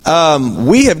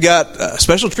We have got a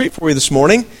special treat for you this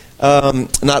morning.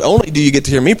 Not only do you get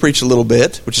to hear me preach a little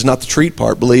bit, which is not the treat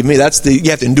part, believe me, you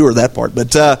have to endure that part,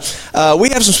 but we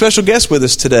have some special guests with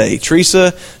us today.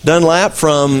 Teresa Dunlap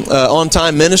from On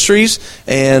Time Ministries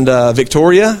and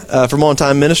Victoria from On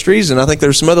Time Ministries, and I think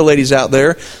there's some other ladies out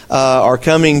there are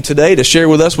coming today to share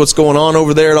with us what's going on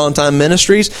over there at On Time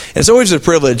Ministries. And it's always a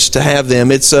privilege to have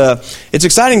them. It's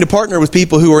exciting to partner with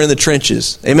people who are in the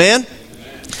trenches. Amen?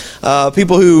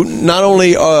 People who not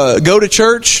only go to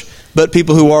church, but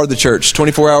people who are the church,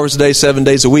 24 hours a day, 7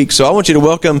 days a week. So I want you to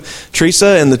welcome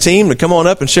Teresa and the team to come on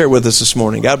up and share with us this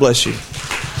morning. God bless you.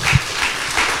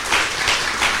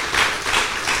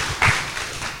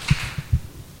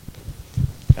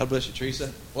 God bless you,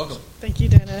 Teresa. Welcome. Thank you,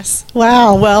 Dennis.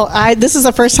 Wow. Well, this is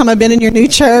the first time I've been in your new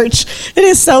church. It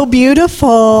is so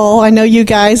beautiful. I know you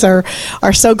guys are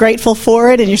so grateful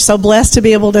for it, and you're so blessed to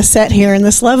be able to sit here in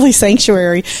this lovely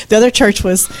sanctuary. The other church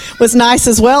was nice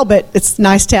as well, but it's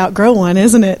nice to outgrow one,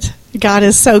 isn't it? God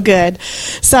is so good.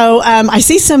 So I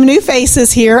see some new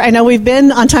faces here. I know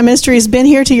On Time Ministry has been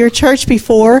here to your church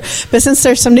before, but since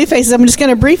there's some new faces, I'm just going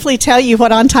to briefly tell you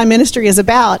what On Time Ministry is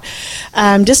about.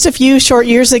 Just a few short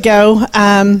years ago,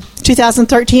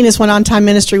 2013 is when On Time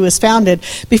Ministry was founded.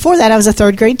 Before that, I was a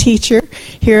third grade teacher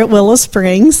here at Willow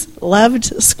Springs.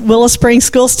 Loved Willow Springs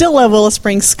School, still love Willow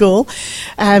Springs School.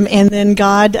 And then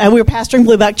we were pastoring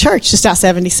Blue Buck Church just out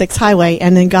 76 Highway,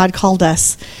 and then God called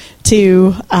us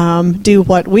to do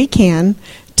what we can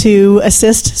to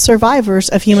assist survivors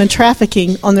of human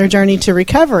trafficking on their journey to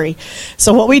recovery.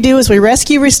 So what we do is we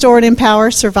rescue, restore, and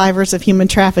empower survivors of human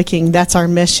trafficking. That's our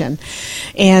mission.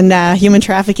 And human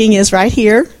trafficking is right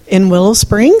here in Willow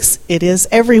Springs. It is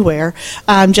everywhere.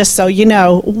 Just so you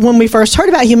know, when we first heard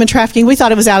about human trafficking, we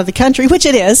thought it was out of the country, which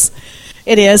it is.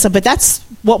 It is, but that's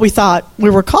what we thought we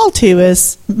were called to,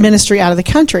 is ministry out of the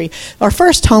country. Our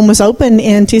first home was open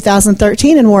in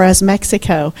 2013 in Juarez,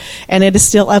 Mexico, and it is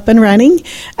still up and running.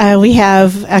 We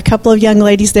have a couple of young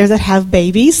ladies there that have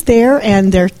babies there,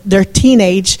 and they're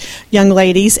teenage young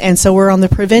ladies, and so we're on the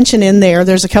prevention in there.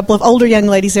 There's a couple of older young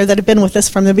ladies there that have been with us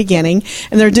from the beginning,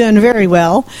 and they're doing very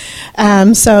well.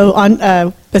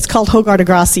 It's called Hogar de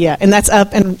Gracia, and that's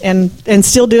up and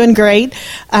still doing great.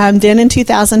 Then in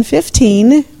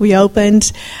 2015, we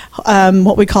opened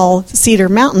what we call Cedar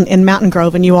Mountain in Mountain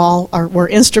Grove, and you all were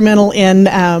instrumental in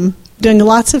doing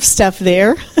lots of stuff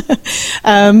there,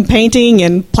 painting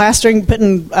and plastering,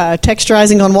 putting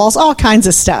texturizing on walls, all kinds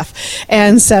of stuff.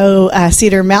 And so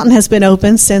Cedar Mountain has been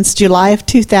open since July of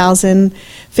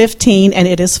 2015, and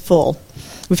it is full.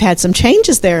 We've had some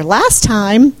changes there. Last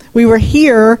time we were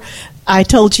here, I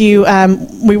told you,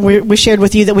 we shared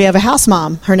with you that we have a house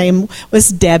mom. Her name was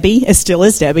Debbie. It still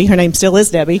is Debbie. Her name still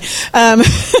is Debbie.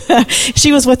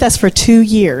 She was with us for 2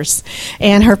 years,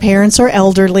 and her parents are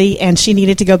elderly, and she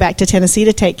needed to go back to Tennessee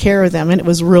to take care of them, and it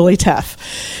was really tough.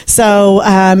 So,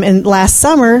 and last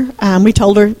summer, we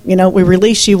told her, we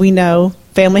release you, we know.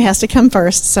 Family has to come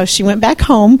first. So she went back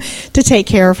home to take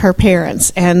care of her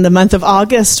parents. And the month of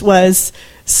August was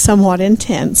somewhat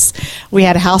intense. We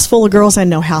had a house full of girls and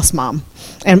no house mom.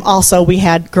 And also we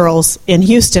had girls in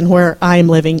Houston, where I am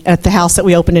living, at the house that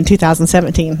we opened in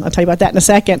 2017. I'll tell you about that in a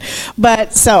second.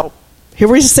 But so here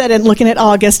we sat and looking at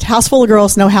August, house full of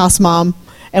girls, no house mom.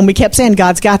 And we kept saying,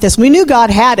 God's got this. We knew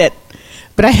God had it,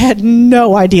 but I had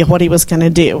no idea what he was going to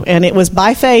do. And it was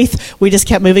by faith. We just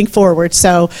kept moving forward.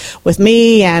 So with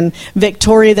me and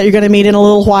Victoria, that you're going to meet in a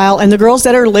little while, and the girls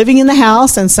that are living in the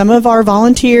house, and some of our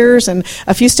volunteers and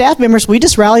a few staff members, we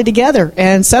just rallied together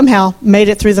and somehow made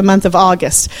it through the month of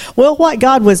August. Well, what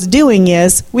God was doing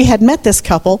is, we had met this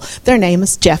couple. Their name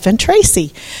is Jeff and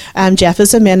Tracy. Jeff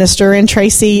is a minister, and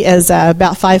Tracy is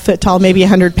about 5 foot tall, maybe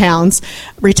 100 pounds,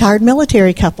 retired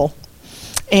military couple.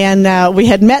 And we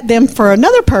had met them for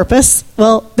another purpose.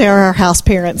 Well, they're our house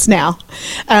parents now.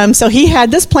 So he had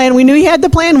this plan. We knew he had the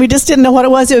plan. We just didn't know what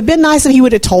it was. It would have been nice if he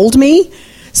would have told me,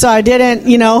 so I didn't,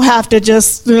 have to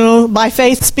just, by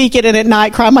faith, speak it, and at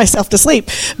night cry myself to sleep.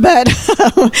 But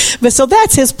so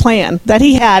that's his plan that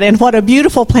he had. And what a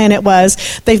beautiful plan it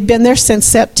was. They've been there since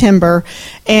September,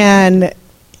 and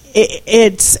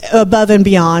it's above and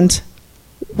beyond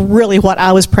really what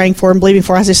I was praying for and believing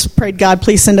for. I just prayed, God,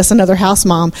 please send us another house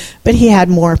mom. But he had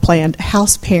more planned.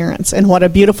 House parents. And what a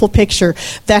beautiful picture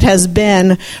that has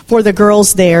been for the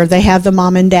girls there. They have the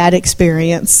mom and dad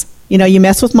experience. You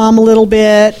mess with mom a little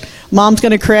bit. Mom's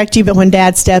going to correct you, but when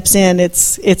Dad steps in,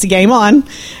 it's game on.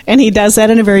 And he does that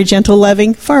in a very gentle,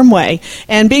 loving, firm way.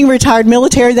 And being retired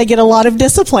military, they get a lot of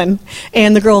discipline.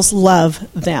 And the girls love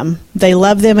them. They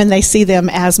love them, and they see them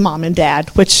as Mom and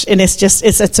Dad, and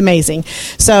it's amazing.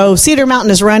 So Cedar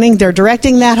Mountain is running. They're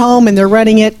directing that home, and they're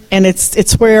running it, and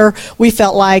it's where we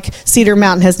felt like Cedar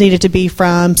Mountain has needed to be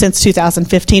from since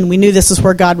 2015. We knew this is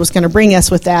where God was going to bring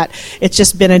us with that. It's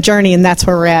just been a journey, and that's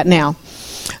where we're at now.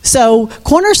 So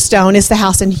Cornerstone is the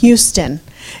house in Houston,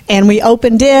 and we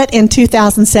opened it in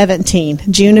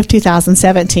 2017, June of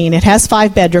 2017. It has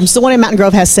 5 bedrooms. The one in Mountain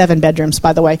Grove has 7 bedrooms,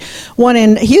 by the way. One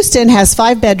in Houston has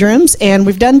 5 bedrooms, and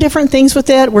we've done different things with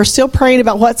it. We're still praying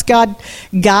about what's God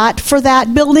got for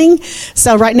that building.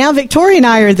 So right now, Victoria and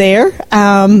I are there.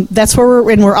 That's where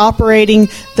we're operating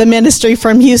the ministry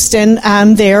from Houston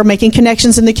there, making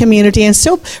connections in the community, and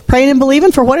still praying and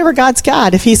believing for whatever God's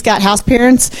got. If He's got house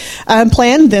parents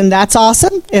planned, then that's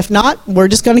awesome. If not, we're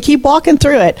just going to keep walking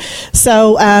through it.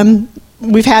 So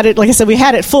we've had it, like I said, we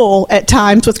had it full at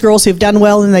times with girls who've done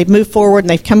well, and they've moved forward, and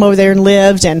they've come over there and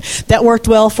lived, and that worked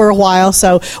well for a while.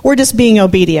 So we're just being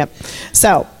obedient.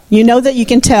 So you know that you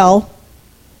can tell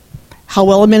how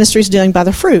well a ministry is doing by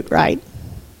the fruit, right?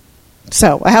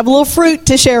 So I have a little fruit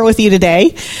to share with you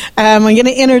today. I'm going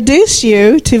to introduce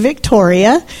you to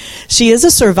Victoria. She is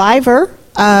a survivor.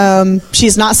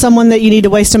 She's not someone that you need to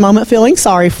waste a moment feeling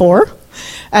sorry for.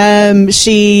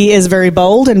 She is very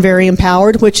bold and very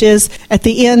empowered, which is at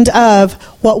the end of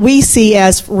what we see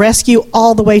as rescue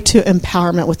all the way to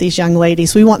empowerment with these young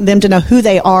ladies. We want them to know who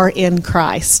they are in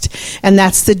Christ. And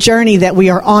that's the journey that we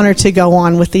are honored to go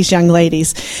on with these young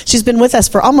ladies. She's been with us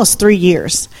for almost 3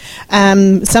 years.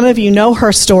 Some of you know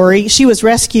her story. She was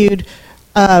rescued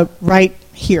right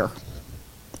here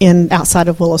outside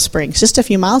of Willow Springs, just a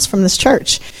few miles from this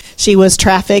church. She was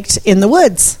trafficked in the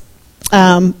woods.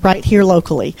 Right here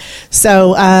locally.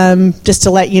 So just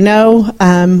to let you know,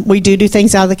 we do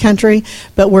things out of the country,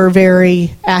 but we're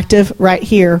very active right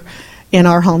here in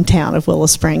our hometown of Willow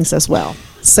Springs as well.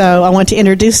 So I want to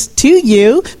introduce to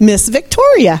you Miss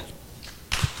Victoria.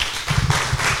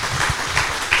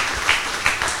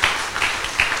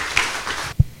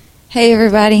 Hey,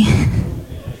 everybody.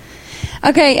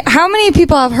 Okay, how many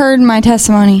people have heard my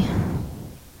testimony?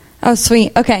 Oh,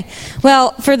 sweet. Okay.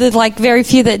 Well, for the very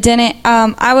few that didn't,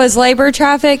 I was labor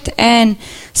trafficked and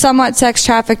somewhat sex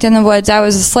trafficked in the woods. I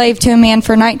was a slave to a man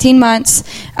for 19 months.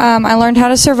 I learned how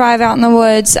to survive out in the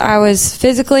woods. I was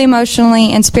physically,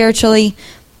 emotionally, and spiritually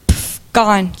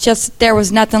gone. Just there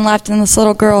was nothing left in this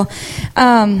little girl.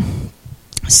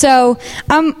 So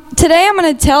today I'm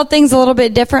going to tell things a little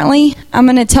bit differently. I'm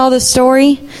going to tell the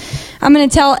story. I'm going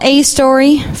to tell a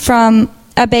story from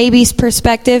a baby's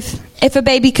perspective. If a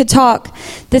baby could talk,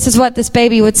 this is what this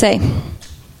baby would say.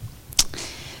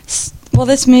 Will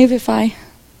this move if I...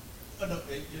 Oh, no,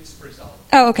 it's pretty solid.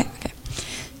 Oh, okay.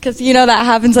 Because that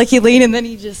happens, you lean and then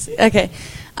you just... Okay.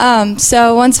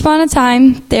 So once upon a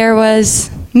time, there was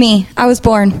me. I was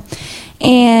born.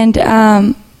 And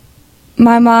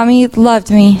my mommy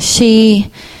loved me.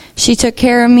 She took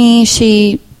care of me.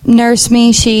 She nursed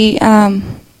me. She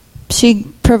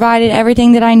provided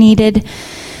everything that I needed.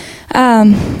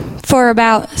 For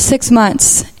about 6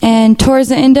 months. And towards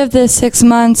the end of the 6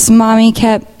 months, Mommy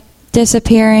kept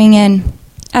disappearing, and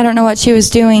I don't know what she was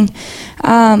doing.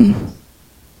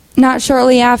 Not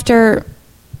shortly after,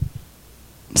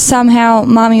 somehow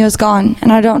Mommy was gone,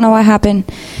 and I don't know what happened.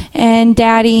 And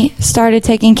Daddy started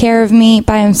taking care of me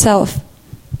by himself.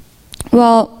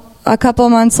 Well, a couple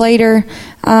of months later,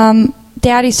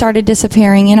 Daddy started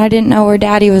disappearing, and I didn't know where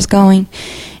Daddy was going.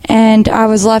 And I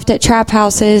was left at trap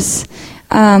houses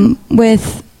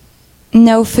with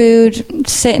no food,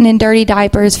 sitting in dirty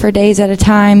diapers for days at a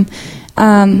time.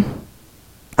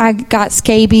 I got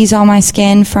scabies on my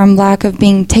skin from lack of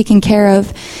being taken care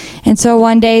of. And so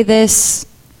one day these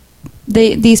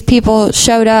people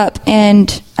showed up, and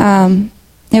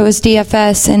it was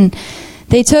DFS, and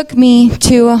they took me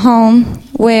to a home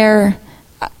where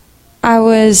I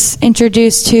was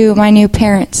introduced to my new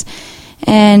parents.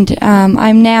 And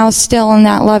I'm now still in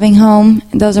that loving home.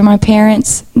 Those are my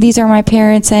parents. These are my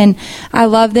parents, and I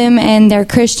love them, and they're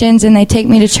Christians, and they take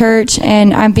me to church,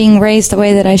 and I'm being raised the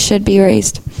way that I should be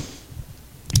raised.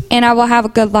 And I will have a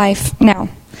good life now.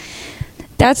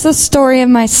 That's the story of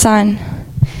my son.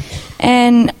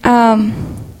 And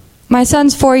my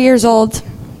son's 4 years old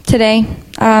today.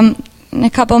 In a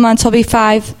couple of months, he'll be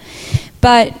 5.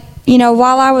 But,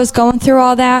 while I was going through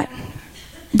all that,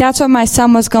 that's what my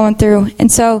son was going through. And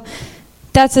so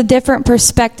that's a different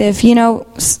perspective.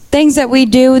 Things that we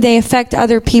do, they affect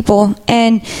other people.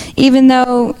 And even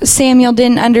though Samuel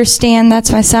didn't understand,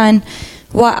 that's my son,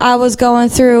 what I was going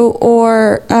through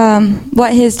or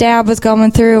what his dad was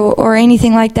going through or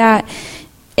anything like that.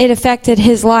 It affected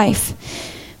his life.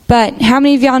 But how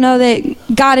many of y'all know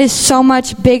that God is so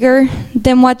much bigger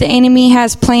than what the enemy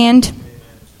has planned?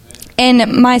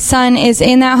 And my son is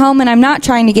in that home, and I'm not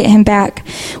trying to get him back,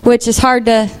 which is hard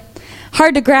to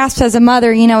grasp as a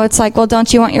mother. You know, it's like, well,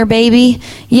 don't you want your baby?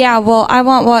 Yeah, well, I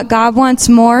want what God wants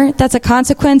more. That's a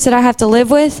consequence that I have to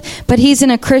live with. But he's in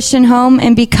a Christian home,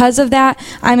 and because of that,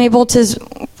 I'm able to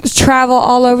travel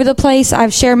all over the place.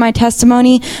 I've shared my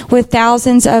testimony with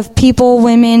thousands of people,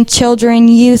 women, children,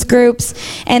 youth groups,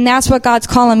 and that's what God's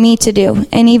calling me to do.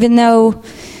 And even though,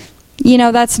 you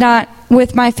know, that's not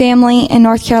with my family in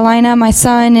North Carolina, my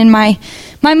son and my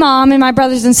mom and my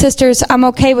brothers and sisters, I'm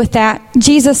okay with that.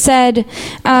 Jesus said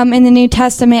in the New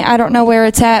Testament, I don't know where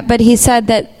it's at, but he said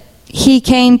that he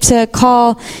came to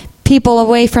call people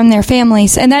away from their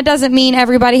families. And that doesn't mean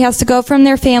everybody has to go from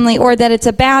their family or that it's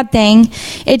a bad thing.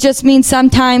 It just means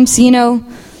sometimes, you know,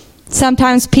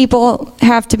 sometimes people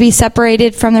have to be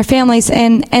separated from their families,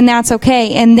 and that's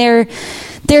okay. And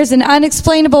there's an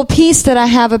unexplainable peace that I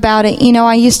have about it. You know,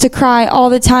 I used to cry all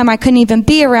the time. I couldn't even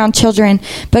be around children.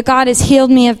 But God has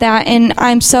healed me of that, and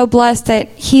I'm so blessed that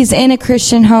he's in a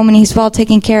Christian home and he's well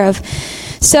taken care of.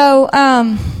 So,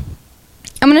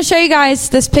 I'm going to show you guys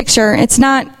this picture. It's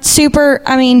not super,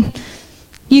 I mean,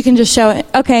 you can just show it.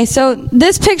 Okay, so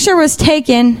this picture was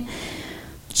taken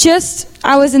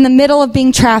I was in the middle of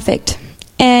being trafficked.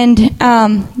 And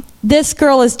this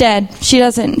girl is dead.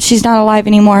 She's not alive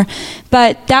anymore.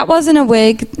 But that wasn't a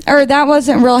wig, or that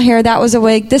wasn't real hair. That was a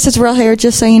wig. This is real hair,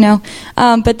 just so you know.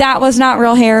 But that was not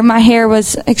real hair. My hair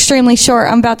was extremely short.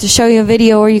 I'm about to show you a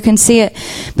video where you can see it.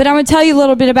 But I'm going to tell you a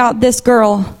little bit about this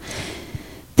girl.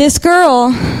 This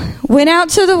girl went out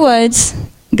to the woods,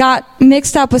 got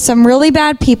mixed up with some really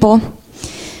bad people,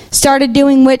 started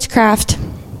doing witchcraft.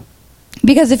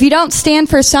 Because if you don't stand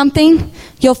for something,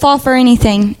 you'll fall for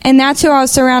anything. And that's who I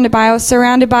was surrounded by. I was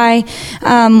surrounded by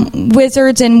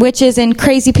wizards and witches and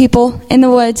crazy people in the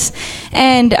woods.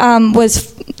 And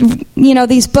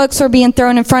these books were being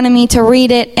thrown in front of me to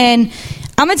read it. And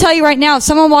I'm going to tell you right now, if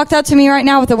someone walked up to me right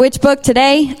now with a witch book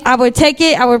today, I would take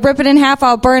it, I would rip it in half,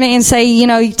 I would burn it and say,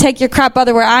 you take your crap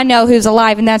otherwhere. I know who's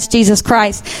alive, and that's Jesus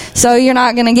Christ. So you're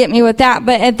not going to get me with that.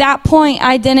 But at that point,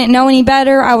 I didn't know any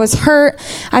better. I was hurt.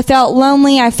 I felt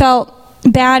lonely. I felt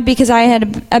bad because I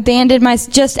had abandoned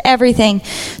just everything.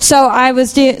 So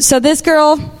this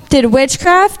girl did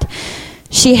witchcraft.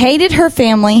 She hated her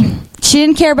family. She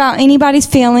didn't care about anybody's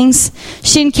feelings.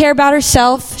 She didn't care about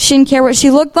herself. She didn't care what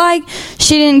she looked like.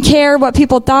 She didn't care what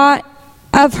people thought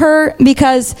of her,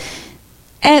 because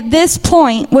at this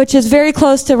point, which is very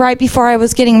close to right before I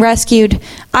was getting rescued,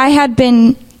 I had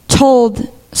been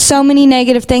told so many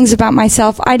negative things about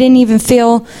myself. I didn't even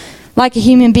feel like a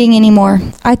human being anymore.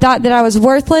 I thought that I was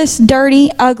worthless, dirty,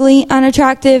 ugly,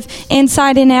 unattractive,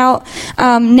 inside and out,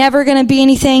 never going to be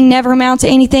anything, never amount to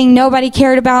anything. Nobody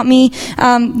cared about me.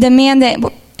 The man that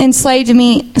enslaved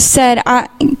me said I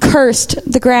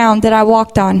cursed the ground that I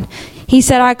walked on. He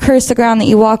said, I curse the ground that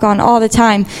you walk on all the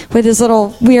time, with his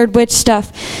little weird witch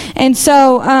stuff. And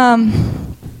so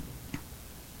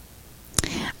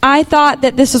I thought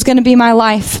that this was going to be my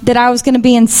life, that I was going to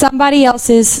be in some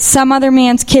other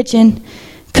man's kitchen,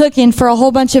 cooking for a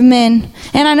whole bunch of men.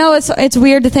 And I know it's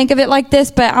weird to think of it like this,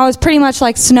 but I was pretty much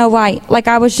like Snow White. Like,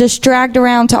 I was just dragged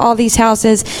around to all these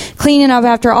houses, cleaning up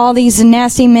after all these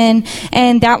nasty men,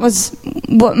 and that was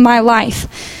my life.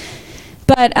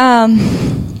 But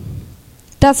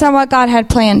that's not what God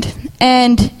had planned.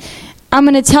 And I'm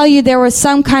going to tell you, there was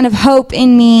some kind of hope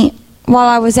in me while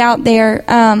I was out there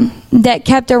that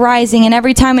kept arising, and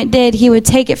every time it did, he would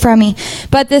take it from me.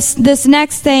 But this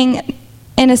next thing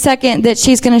in a second that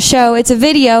she's going to show, it's a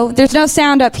video. There's no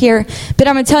sound up here, but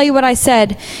I'm going to tell you what I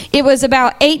said. It was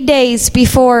about 8 days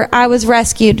before I was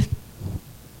rescued,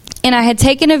 and I had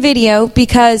taken a video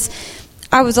because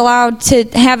I was allowed to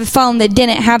have a phone that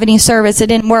didn't have any service. It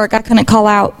didn't work. I couldn't call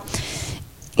out.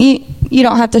 You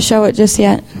don't have to show it just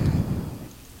yet.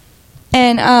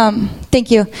 And thank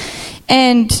you.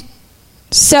 And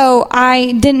so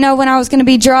I didn't know when I was going to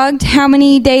be drugged, how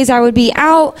many days I would be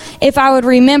out, if I would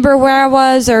remember where I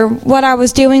was or what I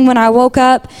was doing when I woke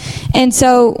up. And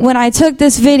so when I took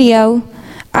this video,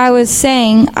 I was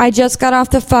saying, I just got off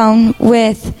the phone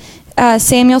with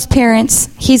Samuel's parents.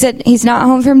 He's not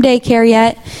home from daycare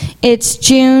yet. It's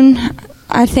June,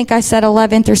 I think I said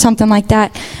 11th or something like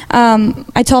that.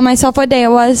 I told myself what day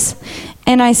it was,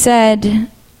 and I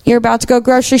said, you're about to go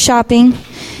grocery shopping,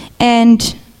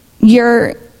 and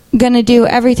you're going to do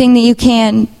everything that you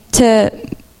can to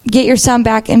get your son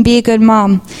back and be a good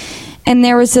mom. And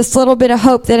there was this little bit of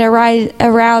hope that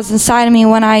aroused inside of me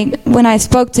when I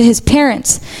spoke to his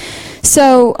parents.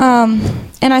 So,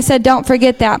 and I said, don't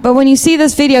forget that. But when you see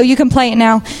this video, you can play it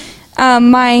now.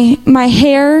 My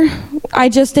hair, I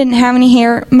just didn't have any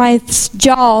hair. My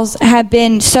jaws had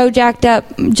been so jacked up,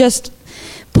 just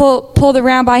pulled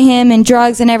around by him and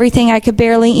drugs and everything. I could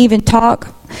barely even talk.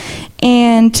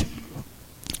 And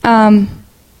I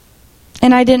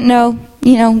didn't know,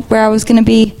 where I was going to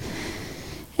be.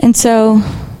 And so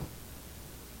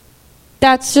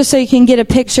that's just so you can get a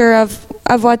picture of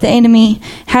what the enemy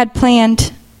had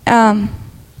planned. But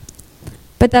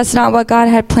that's not what God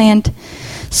had planned.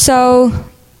 So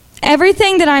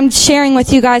everything that I'm sharing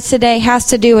with you guys today has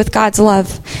to do with God's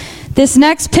love. This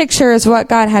next picture is what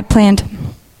God had planned.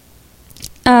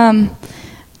 I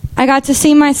got to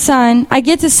see my son. I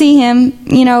get to see him,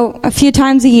 a few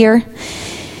times a year.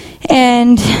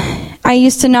 And I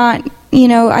used to not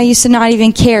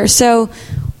even care. So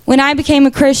when I became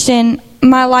a Christian,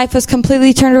 my life was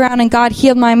completely turned around and God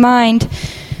healed my mind.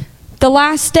 The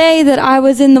last day that I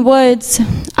was in the woods,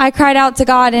 I cried out to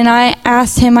God and I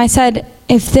asked him, I said,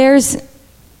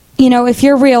 if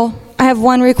you're real, I have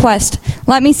one request.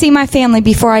 Let me see my family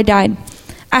before I died.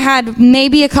 I had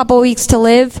maybe a couple weeks to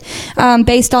live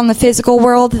based on the physical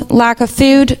world, lack of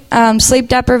food, sleep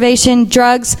deprivation,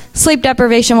 drugs. Sleep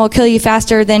deprivation will kill you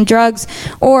faster than drugs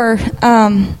or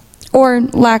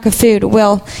lack of food.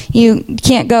 Well, you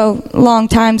can't go long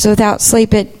times without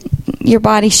sleep. Your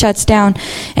body shuts down.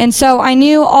 And so I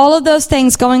knew all of those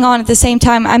things going on at the same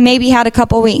time. I maybe had a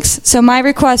couple weeks. So my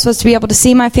request was to be able to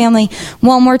see my family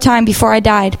one more time before I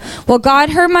died. Well, God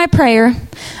heard my prayer.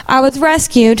 I was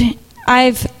rescued.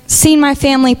 I've seen my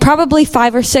family probably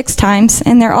 5 or 6 times,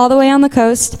 and they're all the way on the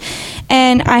coast.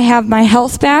 And I have my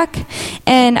health back,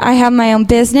 and I have my own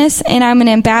business, and I'm an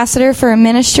ambassador for a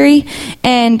ministry.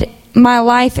 And my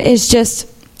life is just,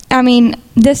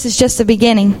 this is just the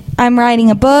beginning. I'm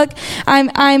writing a book.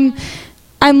 I'm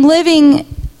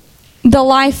living the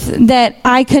life that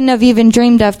I couldn't have even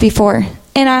dreamed of before.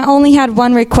 And I only had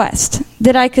one request,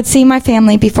 that I could see my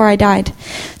family before I died.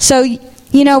 So,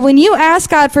 when you ask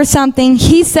God for something,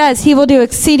 He says He will do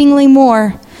exceedingly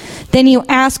more than you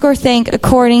ask or think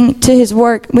according to His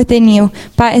work within you,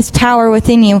 by His power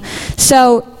within you.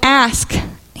 So ask.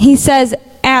 He says,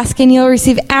 ask and you'll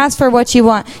receive. Ask for what you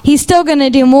want. He's still going to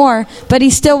do more, but He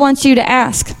still wants you to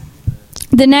ask.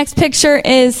 The next picture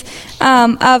is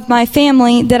of my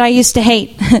family that I used to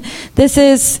hate. This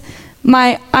is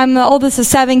I'm the oldest of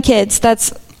 7 kids.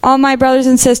 That's all my brothers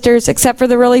and sisters, except for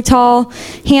the really tall,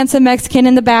 handsome Mexican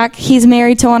in the back. He's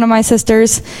married to one of my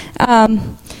sisters.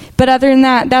 But other than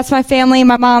that, that's my family.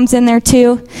 My mom's in there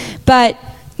too. But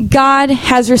God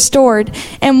has restored.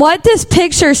 And what this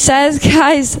picture says,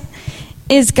 guys,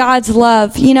 is God's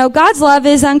love. God's love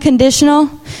is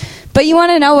unconditional. But you want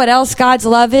to know what else God's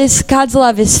love is? God's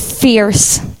love is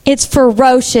fierce. It's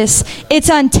ferocious. It's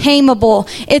untamable.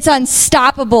 It's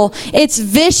unstoppable. It's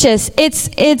vicious.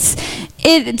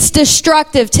 It's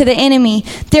destructive to the enemy.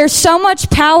 There's so much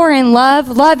power in love.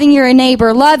 Loving your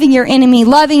neighbor, loving your enemy,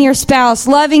 loving your spouse,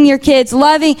 loving your kids.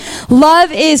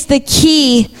 Love is the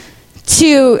key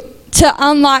to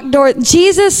unlock doors.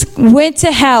 Jesus went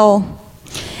to hell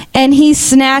and He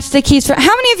snatched the keys. How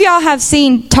many of y'all have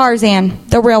seen Tarzan,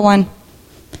 the real one?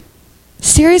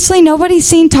 Seriously, nobody's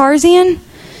seen Tarzan?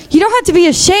 You don't have to be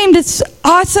ashamed. It's an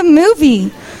awesome movie.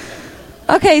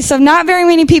 Okay, so not very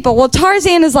many people. Well,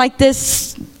 Tarzan is like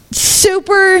this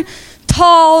super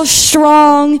tall,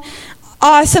 strong,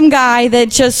 awesome guy that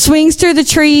just swings through the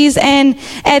trees. And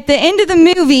at the end of the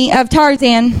movie of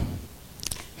Tarzan,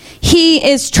 he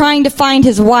is trying to find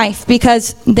his wife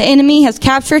because the enemy has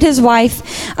captured his wife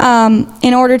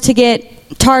in order to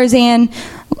get Tarzan,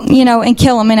 and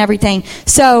kill him and everything.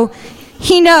 So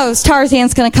he knows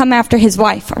Tarzan's going to come after his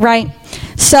wife, right?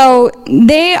 So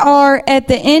they are at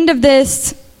the end of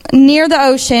this near the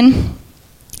ocean,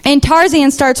 and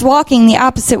Tarzan starts walking the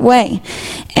opposite way.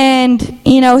 And,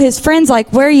 his friend's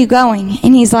like, where are you going?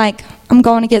 And he's like, I'm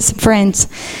going to get some friends.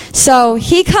 So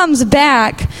he comes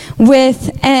back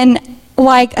with an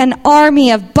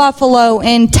army of buffalo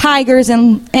and tigers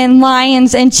and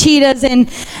lions and cheetahs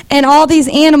and all these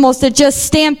animals that just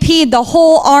stampede the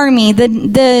whole army,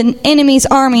 the enemy's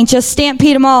army, just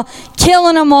stampede them all,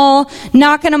 killing them all,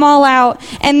 knocking them all out.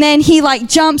 And then he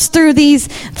jumps through these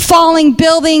falling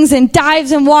buildings and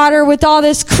dives in water with all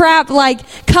this crap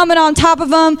coming on top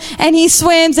of him. And he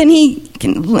swims and he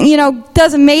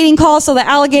does a mating call so the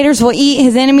alligators will eat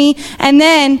his enemy. And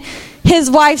then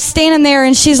his wife's standing there,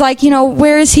 and she's like,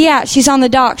 where is he at? She's on the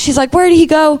dock. She's like, where did he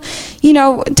go?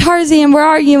 Tarzan, where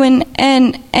are you?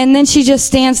 And then she just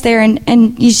stands there,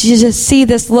 and you just see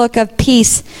this look of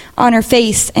peace on her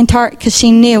face, and because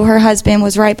she knew her husband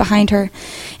was right behind her.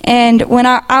 And when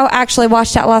I actually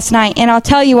watched that last night, and I'll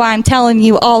tell you why I'm telling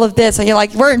you all of this. And you're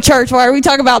like, we're in church. Why are we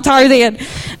talking about Tarzan?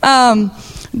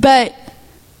 But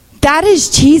that is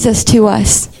Jesus to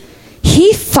us.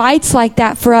 He fights like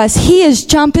that for us. He is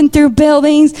jumping through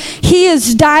buildings. He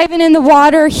is diving in the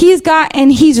water.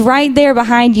 And he's right there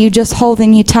behind you, just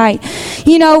holding you tight.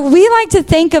 We like to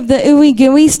think of the ooey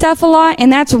gooey stuff a lot,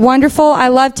 and that's wonderful. I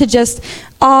love to just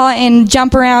awe and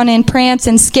jump around and prance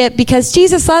and skip because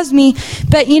Jesus loves me.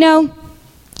 But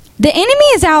the enemy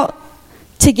is out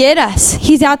to get us.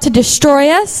 He's out to destroy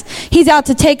us. He's out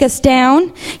to take us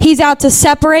down. He's out to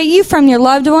separate you from your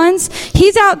loved ones.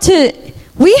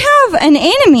 We have an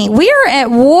enemy. We are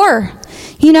at war.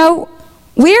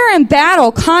 We are in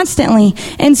battle constantly.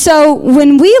 And so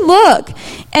when we look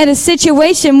at a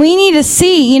situation, we need to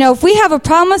see, if we have a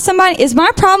problem with somebody, is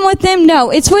my problem with them? No,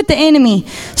 it's with the enemy.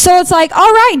 So it's like,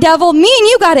 all right, devil, me and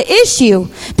you got an issue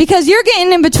because you're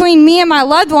getting in between me and my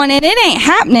loved one, and it ain't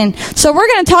happening. So we're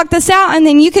going to talk this out, and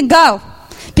then you can go.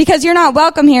 Because you're not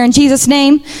welcome here in Jesus'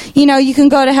 name. You can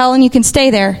go to hell and you can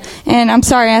stay there. And I'm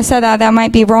sorry I said that. That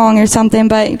might be wrong or something,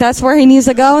 but that's where he needs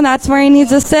to go and that's where he needs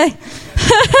to stay.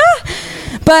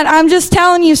 But I'm just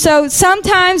telling you, so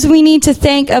sometimes we need to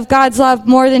think of God's love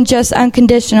more than just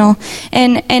unconditional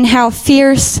and how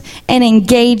fierce and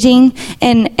engaging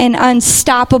and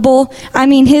unstoppable. I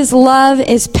mean, his love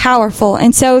is powerful.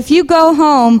 And so if you go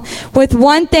home with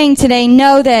one thing today,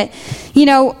 know that,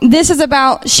 this is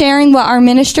about sharing what our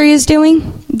ministry is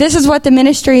doing. This is what the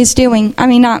ministry is doing. I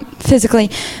mean, not physically,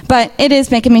 but it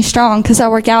is making me strong because I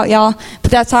work out, y'all.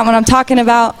 But that's not what I'm talking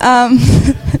about.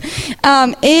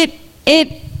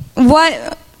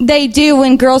 What they do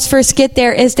when girls first get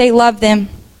there is they love them.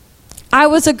 I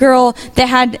was a girl that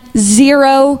had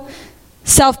zero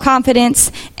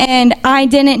self-confidence, and I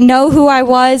didn't know who I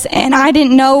was, and I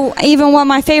didn't know even what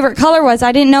my favorite color was.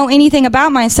 I didn't know anything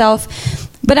about myself.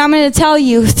 But I'm going to tell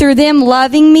you, through them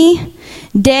loving me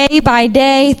day by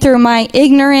day, through my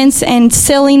ignorance and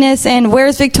silliness, and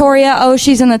where's Victoria? Oh,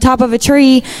 she's in the top of a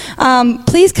tree.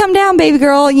 Please come down, baby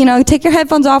girl. Take your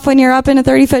headphones off when you're up in a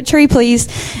 30-foot tree, please.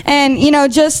 And,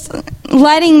 just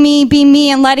letting me be me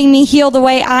and letting me heal the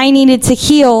way I needed to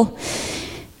heal.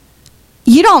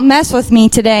 You don't mess with me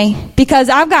today because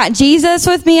I've got Jesus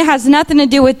with me. It has nothing to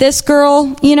do with this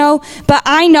girl, but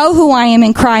I know who I am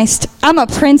in Christ. I'm a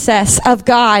princess of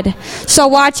God. So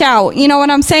watch out. You know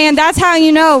what I'm saying? That's how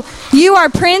you know you are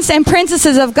prince and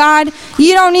princesses of God.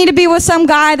 You don't need to be with some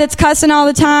guy that's cussing all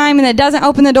the time and that doesn't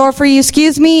open the door for you.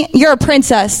 Excuse me, you're a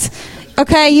princess.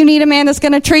 Okay? You need a man that's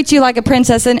going to treat you like a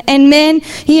princess. And men,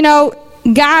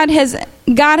 God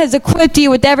has equipped you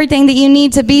with everything that you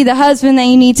need to be the husband that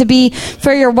you need to be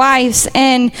for your wives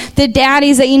and the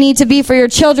daddies that you need to be for your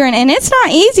children. And it's not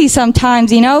easy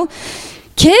sometimes,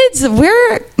 Kids,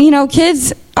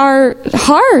 kids are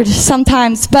hard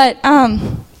sometimes, but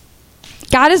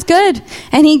God is good,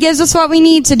 and he gives us what we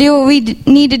need to do what we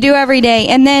need to do every day.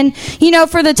 And then,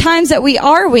 for the times that we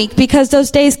are weak, because those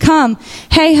days come,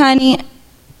 hey, honey,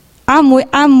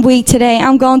 I'm weak today.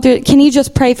 I'm going through it. Can you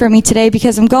just pray for me today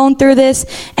because I'm going through this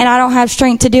and I don't have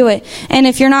strength to do it. And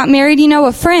if you're not married,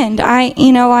 a friend.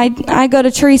 I go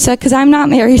to Teresa because I'm not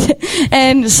married.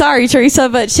 And sorry, Teresa,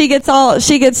 but she gets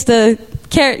to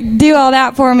do all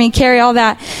that for me, carry all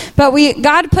that. But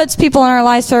God puts people in our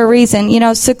lives for a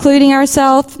reason. Secluding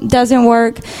ourselves doesn't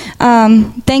work.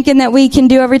 Thinking that we can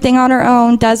do everything on our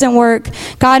own doesn't work.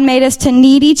 God made us to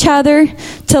need each other,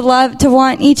 to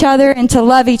want each other, and to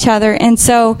love each other. And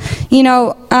so,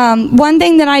 one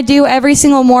thing that I do every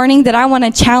single morning that I want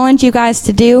to challenge you guys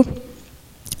to do,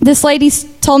 this lady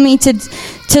told me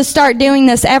to start doing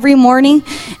this every morning,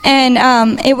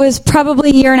 and it was probably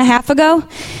a year and a half ago.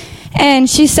 And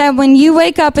she said, when you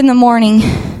wake up in the morning,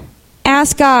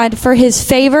 ask God for his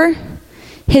favor,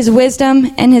 his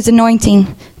wisdom, and his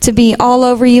anointing to be all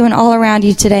over you and all around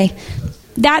you today.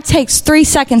 That takes 3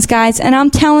 seconds, guys. And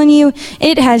I'm telling you,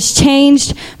 it has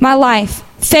changed my life.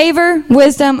 Favor,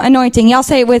 wisdom, anointing. Y'all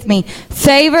say it with me.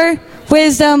 Favor,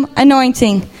 wisdom,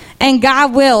 anointing. And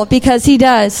God will, because he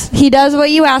does. He does what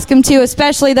you ask him to,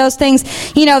 especially those things.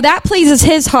 That pleases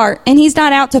his heart. And he's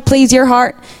not out to please your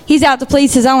heart. He's out to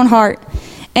please his own heart.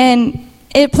 And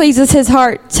it pleases his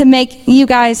heart to make you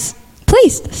guys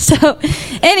pleased. So,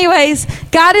 anyways,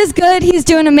 God is good. He's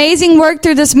doing amazing work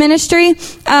through this ministry.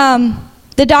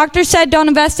 The doctor said don't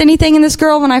invest anything in this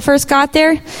girl when I first got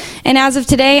there. And as of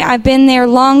today, I've been there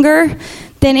longer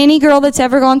than any girl that's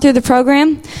ever gone through the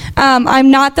program.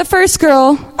 I'm not the first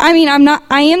girl. I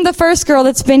am the first girl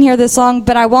that's been here this long,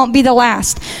 but I won't be the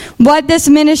last. What this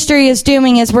ministry is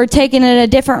doing is we're taking it a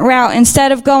different route.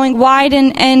 Instead of going wide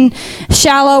and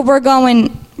shallow, we're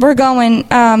going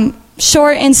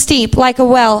short and steep like a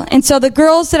well. And so the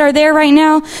girls that are there right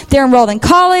now, they're enrolled in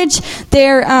college.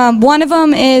 They're one of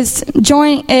them is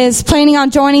planning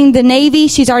on joining the Navy.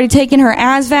 She's already taken her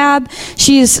ASVAB.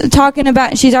 She's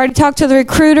already talked to the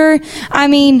recruiter.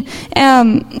 And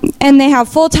they have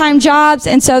full-time jobs.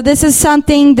 And so this is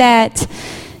something that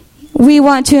we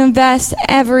want to invest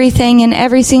everything in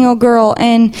every single girl.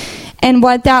 And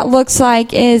what that looks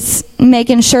like is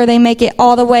making sure they make it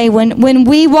all the way. When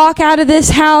we walk out of this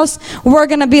house, we're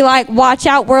going to be like, watch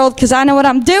out, world, because I know what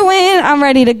I'm doing. I'm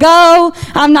ready to go.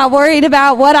 I'm not worried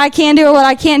about what I can do or what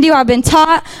I can't do. I've been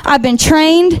taught. I've been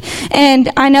trained.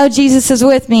 And I know Jesus is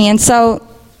with me. And so,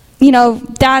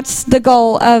 that's the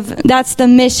goal that's the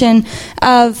mission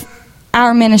of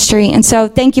our ministry. And so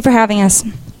thank you for having us.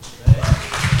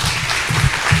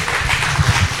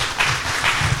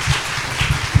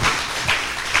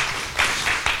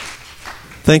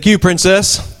 Thank you,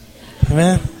 Princess.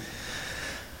 Amen.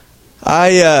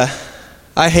 I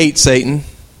hate Satan.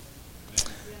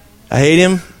 I hate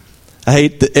him. I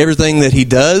hate everything that he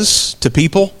does to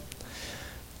people.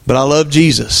 But I love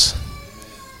Jesus.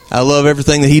 I love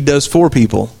everything that he does for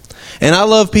people. And I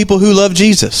love people who love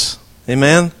Jesus.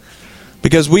 Amen.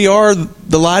 Because we are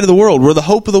the light of the world. We're the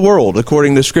hope of the world,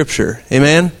 according to Scripture.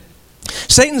 Amen.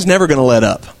 Satan's never going to let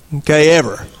up. Okay,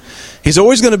 ever. He's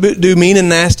always going to do mean and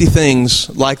nasty things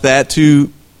like that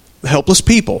to helpless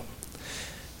people.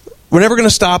 We're never going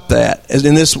to stop that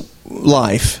in this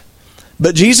life.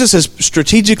 But Jesus has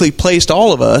strategically placed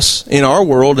all of us in our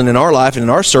world and in our life and in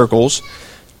our circles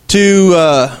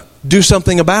to do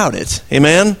something about it.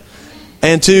 Amen?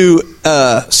 And to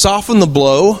soften the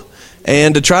blow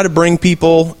and to try to bring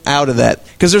people out of that.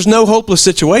 Because there's no hopeless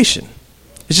situation.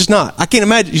 It's just not. I can't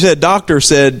imagine. You said a doctor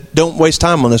said, don't waste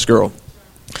time on this girl.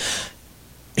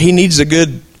 He needs a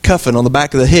good cuffing on the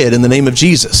back of the head in the name of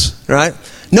Jesus, right?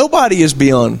 Nobody is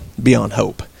beyond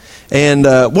hope. And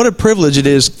what a privilege it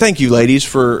is. Thank you, ladies,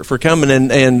 for coming.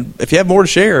 And if you have more to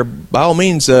share, by all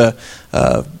means,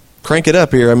 crank it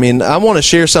up here. I want to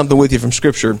share something with you from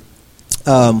Scripture.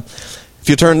 If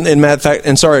you turn, in matter of fact,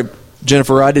 and sorry,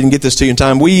 Jennifer, I didn't get this to you in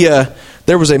time.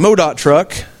 There was a MoDOT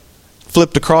truck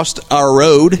flipped across our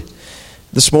road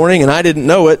this morning, and I didn't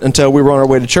know it until we were on our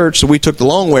way to church, so we took the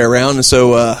long way around. And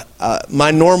so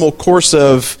my normal course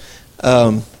of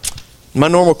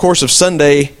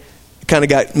Sunday kind of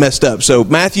got messed up. So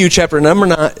Matthew chapter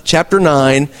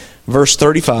 9, verse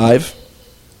 35.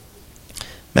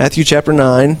 Matthew chapter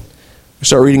 9. We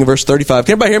start reading in verse 35.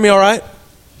 Can everybody hear me all right?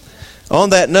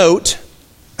 On that note,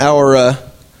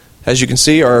 as you can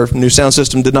see, our new sound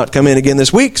system did not come in again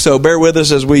this week, so bear with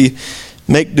us as we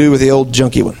make do with the old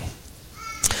junky one.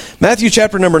 Matthew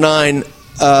chapter number 9,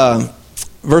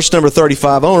 verse number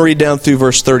 35. I want to read down through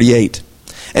verse 38.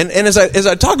 And as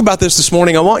I talk about this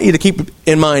morning, I want you to keep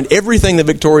in mind everything that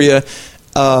Victoria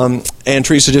and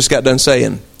Teresa just got done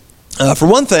saying. For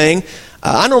one thing,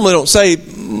 I normally don't say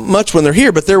much when they're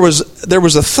here, but there was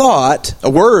a thought, a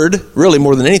word, really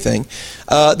more than anything,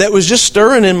 that was just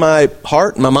stirring in my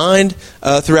heart and my mind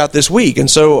throughout this week. And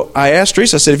so I asked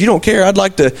Teresa, I said, if you don't care, I'd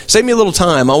like to save me a little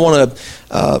time. I want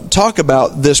to talk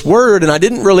about this word. And I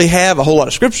didn't really have a whole lot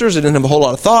of scriptures. I didn't have a whole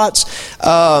lot of thoughts.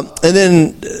 And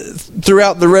then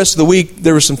throughout the rest of the week,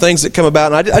 there were some things that come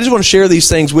about. And I just want to share these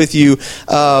things with you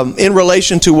in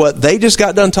relation to what they just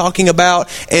got done talking about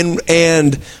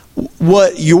and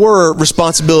what your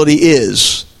responsibility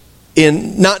is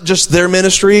in not just their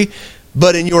ministry,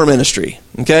 but in your ministry,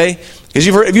 okay? Because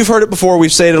you've heard it before,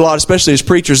 we've said it a lot, especially as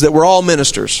preachers, that we're all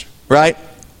ministers, right?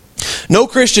 No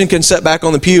Christian can sit back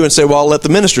on the pew and say, well, I'll let the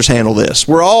ministers handle this.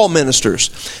 We're all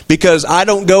ministers because I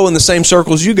don't go in the same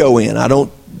circles you go in. I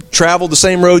don't travel the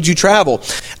same roads you travel.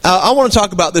 I want to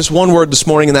talk about this one word this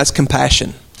morning, and that's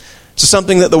compassion. It's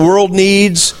something that the world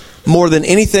needs more than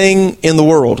anything in the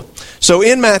world. So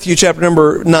in Matthew chapter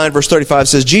number 9, verse 35, it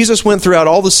says, Jesus went throughout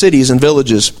all the cities and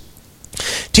villages,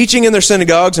 teaching in their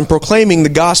synagogues and proclaiming the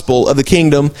gospel of the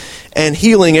kingdom and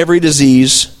healing every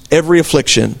disease, every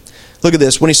affliction. Look at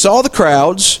this. When he saw the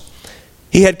crowds,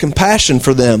 he had compassion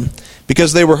for them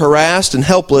because they were harassed and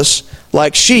helpless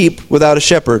like sheep without a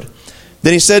shepherd.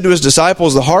 Then he said to his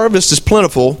disciples, the harvest is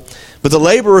plentiful, but the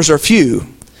laborers are few.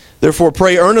 Therefore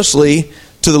pray earnestly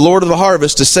to the Lord of the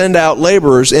harvest to send out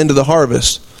laborers into the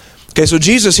harvest. Okay, so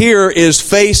Jesus here is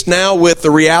faced now with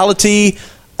the reality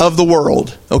of the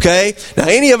world. Okay? Now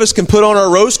any of us can put on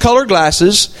our rose-colored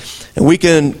glasses And we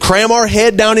can cram our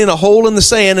head down in a hole in the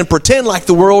sand and pretend like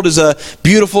the world is a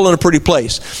beautiful and a pretty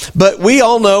place. But we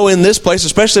all know in this place,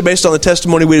 especially based on the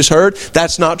testimony we just heard,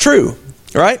 that's not true.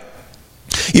 Right?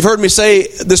 You've heard me say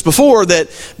this before, that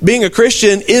being a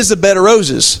Christian is a bed of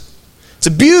roses. It's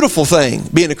a beautiful thing,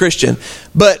 being a Christian.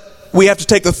 But we have to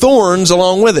take the thorns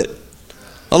along with it.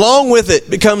 Along with it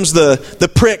becomes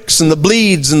the pricks and the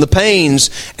bleeds and the pains,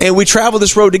 and we travel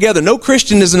this road together. No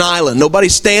Christian is an island. Nobody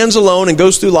stands alone and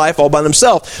goes through life all by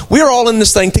themselves. We are all in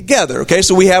this thing together, okay?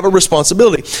 So we have a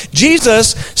responsibility. Jesus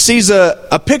sees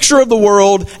a picture of the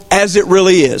world as it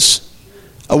really is.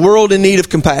 A world in need of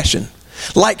compassion.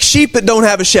 Like sheep that don't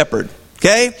have a shepherd,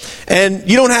 okay? And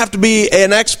you don't have to be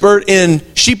an expert in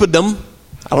sheepdom.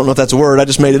 I don't know if that's a word, I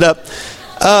just made it up.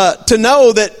 To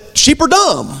know that sheep are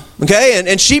dumb, okay?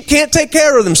 And sheep can't take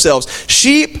care of themselves.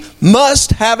 Sheep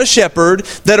must have a shepherd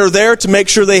that are there to make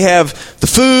sure they have the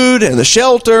food and the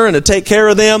shelter and to take care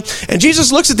of them. And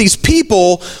Jesus looks at these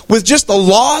people with just the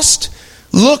lost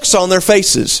looks on their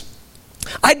faces.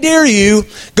 I dare you,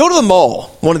 go to the mall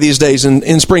one of these days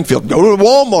in Springfield. Go to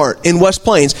Walmart in West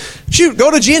Plains. Shoot, go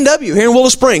to G&W here in Willow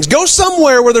Springs. Go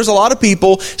somewhere where there's a lot of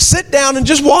people. Sit down and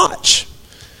just watch.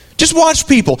 Just watch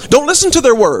people. Don't listen to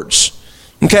their words.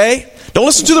 Okay? Don't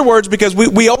listen to their words, because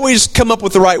we always come up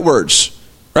with the right words.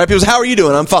 Right? People say, how are you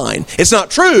doing? I'm fine. It's not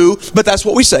true, but that's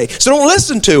what we say. So don't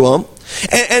listen to them.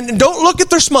 And don't look at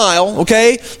their smile,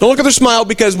 okay? Don't look at their smile,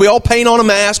 because we all paint on a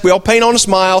mask. We all paint on a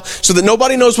smile so that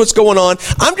nobody knows what's going on.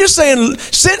 I'm just saying,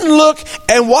 sit and look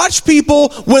and watch people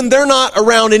when they're not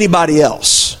around anybody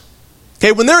else.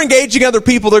 Okay, when they're engaging other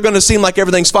people, they're going to seem like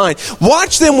everything's fine.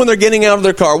 Watch them when they're getting out of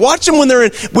their car. Watch them when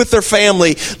they're with their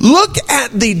family. Look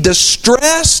at the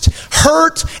distressed,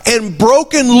 hurt, and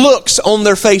broken looks on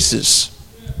their faces.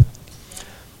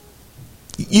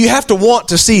 You have to want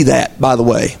to see that, by the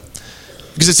way.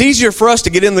 Because it's easier for us to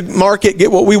get in the market,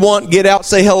 get what we want, get out,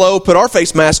 say hello, put our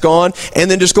face mask on, and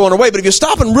then just go on our way. But if you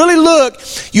stop and really look,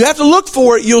 you have to look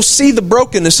for it. You'll see the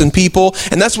brokenness in people,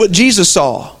 and that's what Jesus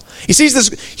saw. He sees this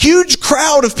huge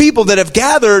crowd of people that have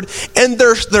gathered, and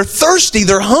they're thirsty,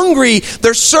 they're hungry,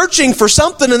 they're searching for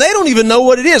something, and they don't even know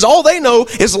what it is. All they know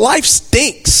is life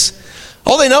stinks.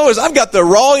 All they know is, I've got the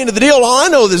raw end of the deal. All I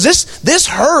know is this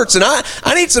hurts, and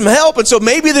I need some help. And so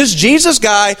maybe this Jesus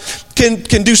guy can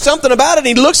do something about it. And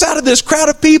he looks out at this crowd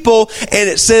of people, and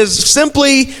it says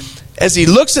simply, as he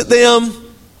looks at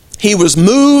them, he was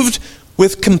moved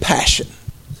with compassion.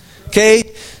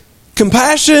 Okay?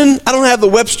 Compassion, I don't have the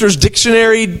Webster's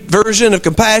Dictionary version of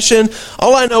compassion.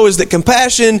 All I know is that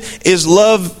compassion is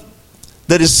love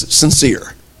that is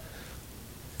sincere.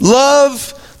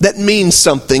 Love that means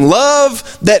something.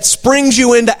 Love that springs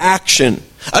you into action.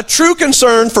 A true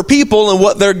concern for people and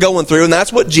what they're going through, and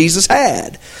that's what Jesus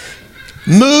had.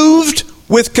 Moved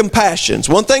with compassion. It's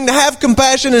one thing to have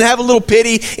compassion and have a little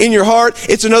pity in your heart.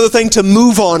 It's another thing to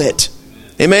move on it.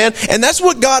 Amen? And that's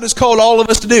what God has called all of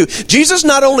us to do. Jesus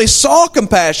not only saw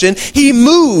compassion, He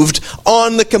moved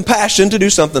on the compassion to do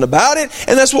something about it.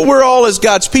 And that's what we're all as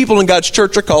God's people and God's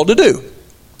church are called to do.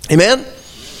 Amen?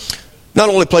 Not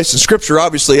only placed in Scripture,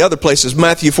 obviously, other places.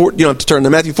 Matthew 14, you don't have to turn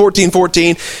to Matthew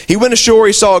 14:14. He went ashore,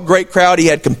 he saw a great crowd, he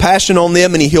had compassion on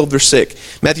them, and he healed their sick.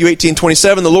 Matthew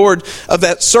 18:27, the Lord of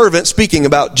that servant, speaking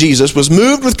about Jesus, was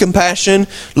moved with compassion,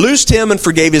 loosed him, and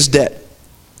forgave his debt.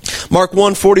 Mark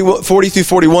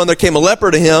 1:40-41, there came a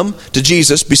leper to him, to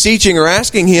Jesus, beseeching or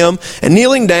asking him, and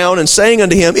kneeling down and saying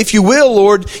unto him, If you will,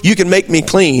 Lord, you can make me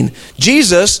clean.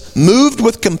 Jesus, moved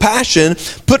with compassion,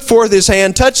 put forth his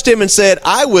hand, touched him, and said,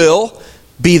 I will,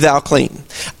 be thou clean.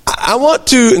 I want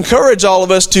to encourage all of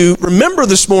us to remember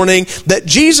this morning that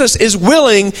Jesus is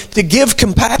willing to give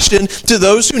compassion to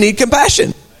those who need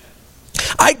compassion.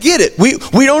 I get it.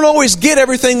 We don't always get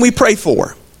everything we pray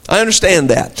for. I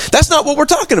understand that. That's not what we're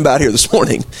talking about here this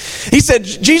morning. He said,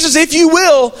 Jesus, if you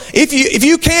will, if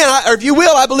you can, or if you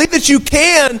will, I believe that you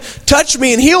can touch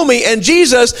me and heal me. And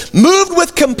Jesus moved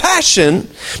with compassion,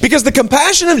 because the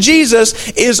compassion of Jesus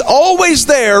is always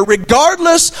there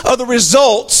regardless of the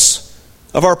results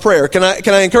of our prayer. Can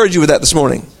I encourage you with that this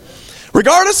morning?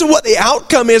 Regardless of what the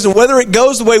outcome is and whether it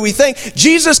goes the way we think,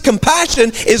 Jesus'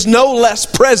 compassion is no less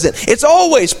present. It's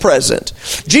always present.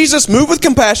 Jesus, moved with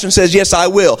compassion, says, yes, I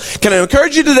will. Can I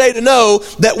encourage you today to know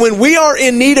that when we are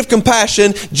in need of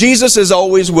compassion, Jesus is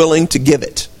always willing to give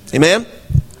it. Amen?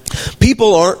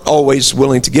 People aren't always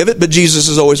willing to give it, but Jesus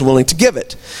is always willing to give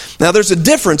it. Now, there's a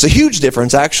difference, a huge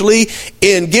difference, actually,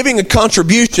 in giving a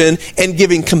contribution and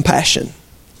giving compassion.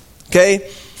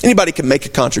 Okay? Anybody can make a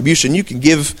contribution. You can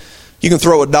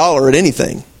throw $1 at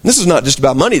anything. This is not just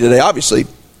about money today, obviously.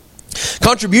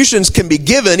 Contributions can be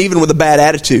given even with a bad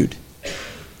attitude.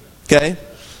 Okay?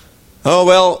 Oh,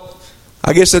 well,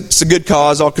 I guess it's a good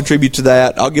cause. I'll contribute to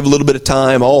that. I'll give a little bit of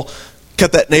time. I'll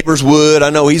cut that neighbor's wood.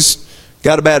 I know he's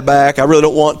got a bad back. I really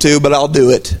don't want to, but I'll do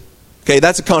it. Okay,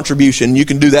 that's a contribution. You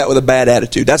can do that with a bad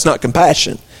attitude. That's not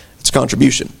compassion. It's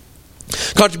contribution.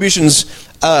 Contributions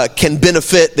can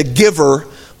benefit the giver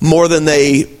more than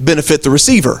they benefit the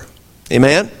receiver.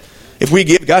 Amen? If we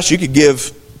give, gosh, you could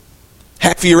give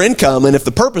half of your income, and if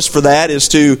the purpose for that is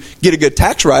to get a good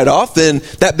tax write-off, then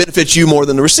that benefits you more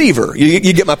than the receiver. You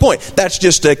get my point. That's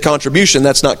just a contribution.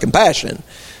 That's not compassion.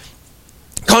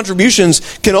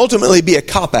 Contributions can ultimately be a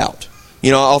cop-out.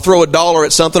 I'll throw $1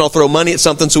 at something, I'll throw money at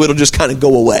something so it'll just kind of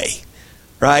go away.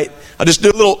 Right? I'll just do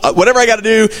a little, whatever I got to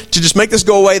do to just make this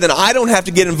go away, then I don't have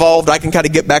to get involved. I can kind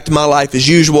of get back to my life as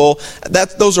usual.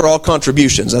 Those are all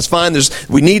contributions. That's fine.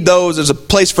 We need those. There's a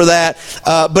place for that.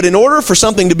 But in order for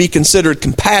something to be considered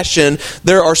compassion,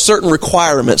 there are certain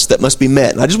requirements that must be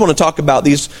met. And I just want to talk about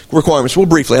these requirements real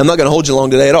briefly. I'm not going to hold you long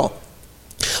today at all.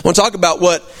 I want to talk about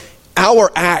what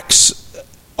our acts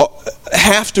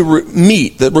have to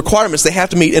meet, the requirements they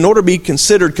have to meet in order to be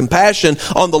considered compassion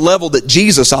on the level that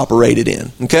Jesus operated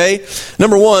in. Okay?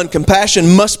 Number one,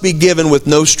 compassion must be given with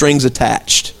no strings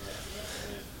attached.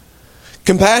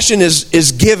 Compassion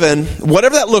is given,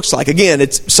 whatever that looks like. Again,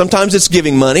 sometimes it's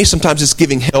giving money, sometimes it's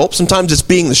giving help, sometimes it's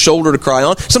being the shoulder to cry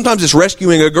on, sometimes it's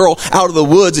rescuing a girl out of the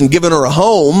woods and giving her a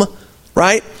home,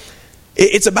 right?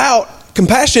 It's about,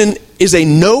 compassion is a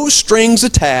no strings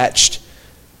attached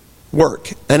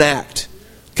work, an act.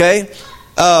 Okay?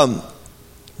 Not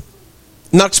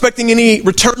expecting any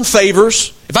return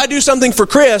favors. If I do something for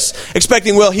Chris,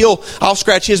 expecting, I'll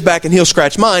scratch his back and he'll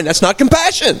scratch mine, that's not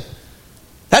compassion.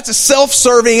 That's a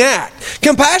self-serving act.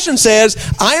 Compassion says,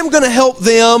 I am going to help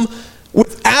them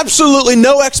with absolutely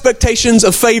no expectations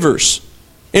of favors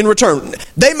in return.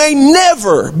 They may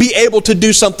never be able to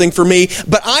do something for me,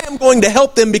 but I am going to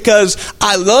help them because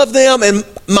I love them and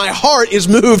my heart is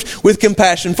moved with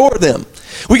compassion for them.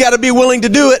 We got to be willing to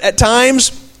do it at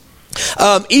times,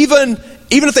 even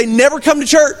if they never come to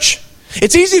church.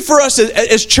 It's easy for us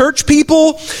as church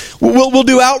people. We'll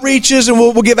do outreaches and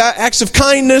we'll give acts of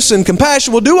kindness and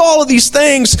compassion. We'll do all of these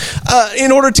things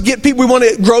in order to get people. We want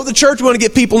to grow the church. We want to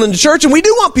get people into church, and we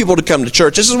do want people to come to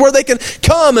church. This is where they can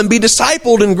come and be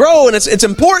discipled and grow, and it's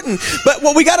important. But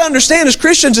what we got to understand as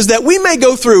Christians is that we may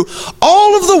go through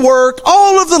all of the work,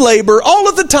 all of the labor, all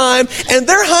of the time, and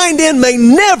their hind end may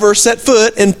never set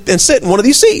foot and sit in one of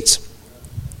these seats.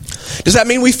 Does that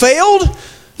mean we failed?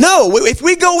 No, if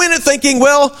we go in it thinking,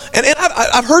 and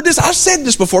I've heard this, I've said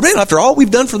this before, man, after all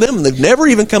we've done for them and they've never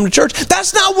even come to church,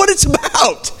 that's not what it's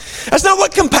about. That's not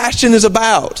what compassion is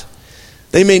about.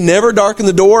 They may never darken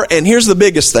the door, and here's the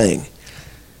biggest thing.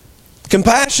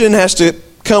 Compassion has to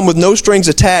come with no strings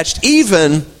attached,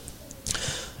 even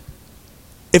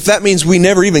if that means we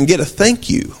never even get a thank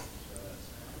you.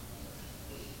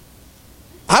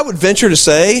 I would venture to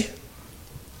say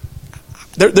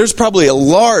there's probably a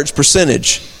large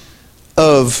percentage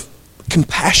of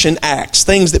compassion acts,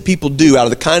 things that people do out of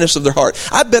the kindness of their heart.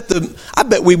 I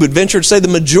bet we would venture to say the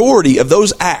majority of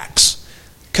those acts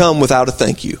come without a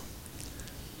thank you.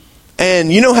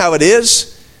 And you know how it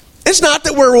is. It's not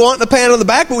that we're wanting a pat on the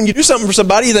back, but when you do something for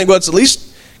somebody, you think, it's at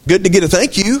least good to get a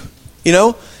thank you,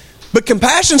 But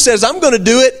compassion says, I'm going to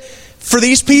do it for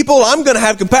these people. I'm going to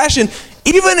have compassion,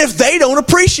 even if they don't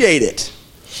appreciate it.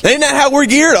 Ain't that how we're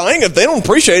geared? If they don't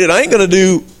appreciate it, I ain't going to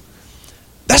do.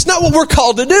 That's not what we're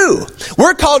called to do.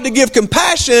 We're called to give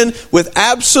compassion with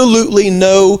absolutely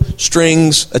no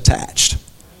strings attached.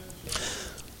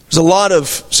 There's a lot of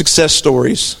success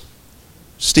stories.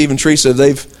 Steve and Teresa,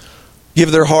 they've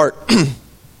given their heart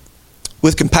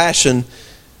with compassion,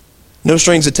 no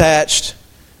strings attached.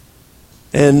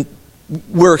 And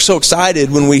we're so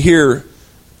excited when we hear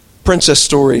princess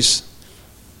stories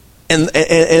and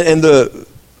the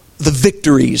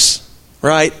victories,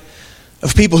 right,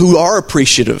 of people who are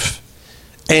appreciative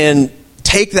and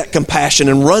take that compassion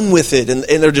and run with it, and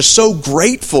they're just so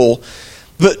grateful.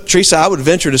 But Teresa, I would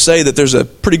venture to say that there's a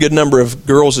pretty good number of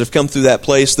girls that have come through that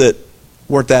place that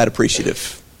weren't that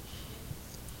appreciative.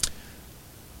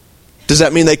 Does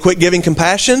that mean they quit giving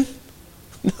compassion?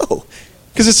 No,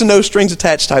 because it's a no strings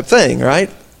attached type thing,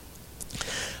 right?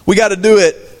 We got to do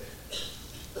it.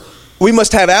 We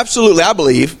must have absolutely, I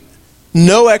believe,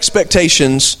 no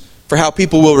expectations for how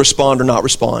people will respond or not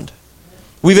respond.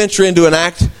 We venture into an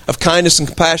act of kindness and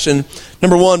compassion,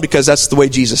 number one, because that's the way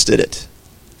Jesus did it.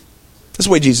 That's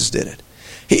the way Jesus did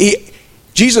it.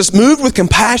 Jesus moved with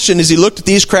compassion as he looked at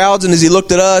these crowds and as he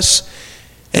looked at us,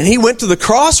 and he went to the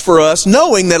cross for us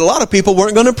knowing that a lot of people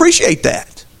weren't going to appreciate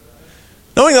that.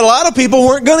 Knowing that a lot of people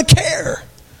weren't going to care,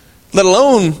 let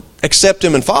alone accept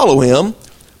Him and follow Him,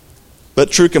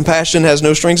 but true compassion has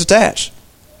no strings attached.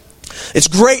 It's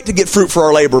great to get fruit for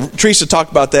our labor. Teresa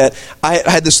talked about that. I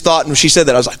had this thought, and when she said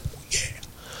that, I was like, yeah.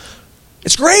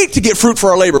 It's great to get fruit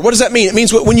for our labor. What does that mean? It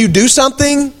means when you do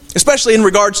something, especially in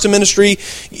regards to ministry,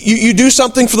 you do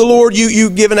something for the Lord, you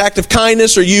give an act of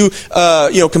kindness, or you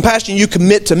compassion, you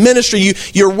commit to ministry,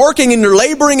 you're working and you're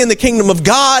laboring in the kingdom of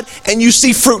God, and you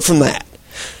see fruit from that.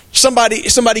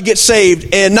 Somebody gets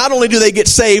saved, and not only do they get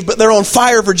saved, but they're on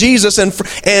fire for Jesus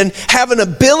and have an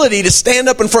ability to stand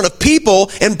up in front of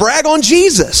people and brag on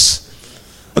Jesus.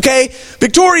 Okay?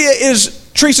 Victoria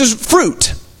is Teresa's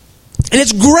fruit. And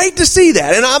it's great to see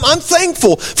that. And I'm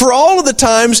thankful for all of the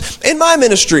times in my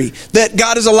ministry that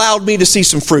God has allowed me to see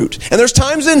some fruit. And there's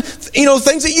times in,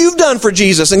 things that you've done for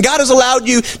Jesus, and God has allowed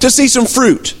you to see some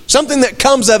fruit. Something that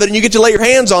comes of it, and you get to lay your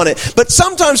hands on it. But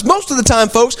sometimes, most of the time,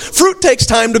 folks, fruit takes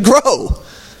time to grow.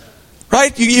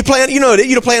 Right? You plant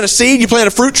a seed, you plant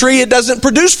a fruit tree, it doesn't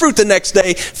produce fruit the next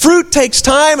day. Fruit takes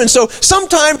time, and so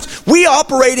sometimes we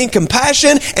operate in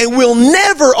compassion, and we'll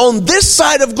never on this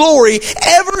side of glory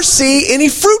ever see any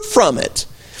fruit from it.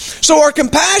 So our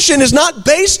compassion is not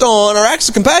based on, our acts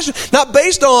of compassion, not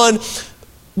based on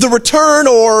the return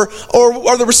or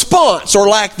the response or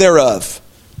lack thereof.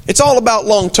 It's all about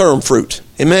long-term fruit.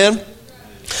 Amen?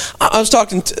 I was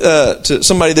talking to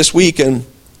somebody this week, and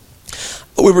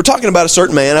we were talking about a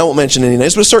certain man. I won't mention any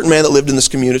names, but a certain man that lived in this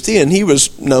community, and he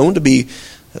was known to be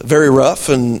very rough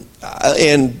and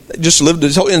just lived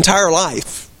his whole entire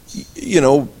life,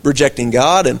 rejecting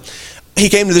God. And he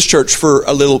came to this church for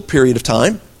a little period of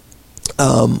time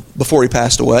before he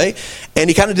passed away, and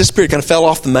he kind of disappeared, kind of fell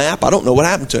off the map. I don't know what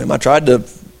happened to him. I tried to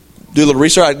do a little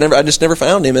research. I just never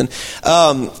found him. And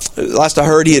last I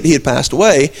heard, he had passed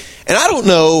away. And I don't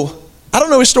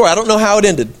know his story. I don't know how it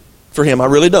ended for him. I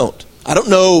really don't. I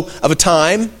don't know of a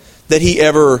time that he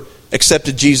ever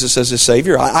accepted Jesus as his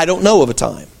Savior. I don't know of a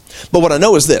time. But what I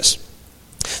know is this,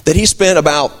 that he spent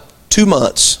about 2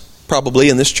 months probably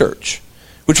in this church,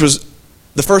 which was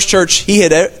the first church he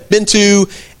had been to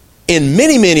in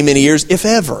many, many, many years, if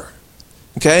ever.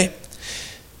 Okay?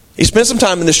 He spent some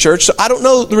time in this church, so I don't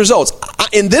know the results.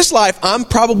 In this life,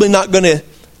 we're not going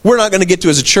to get to,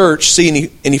 as a church, see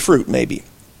any fruit, maybe.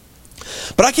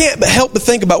 But I can't help but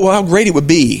think about, how great it would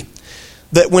be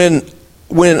that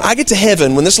when I get to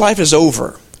heaven, when this life is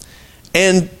over,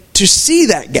 and to see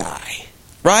that guy,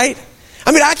 right?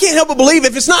 I mean, I can't help but believe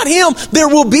if it's not him, there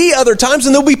will be other times,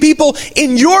 and there'll be people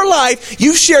in your life,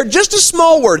 you've shared just a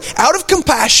small word, out of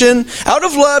compassion, out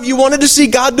of love, you wanted to see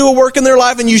God do a work in their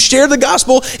life, and you share the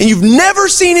gospel, and you've never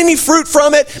seen any fruit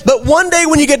from it, but one day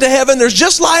when you get to heaven, there's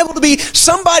just liable to be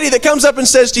somebody that comes up and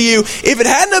says to you, if it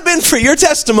hadn't have been for your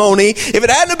testimony, if it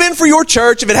hadn't have been for your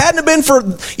church, if it hadn't have been for,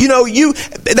 you,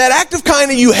 that act of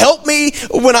kindness, you helped me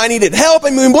when I needed help,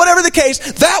 whatever the case,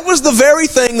 that was the very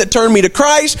thing that turned me to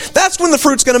Christ. That's when the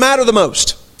fruit's going to matter the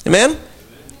most. Amen?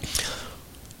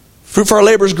 Fruit for our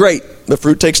labor is great, but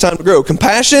fruit takes time to grow.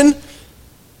 Compassion,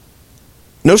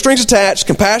 no strings attached.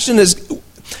 Compassion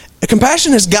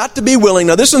has got to be willing.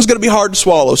 Now, this one's going to be hard to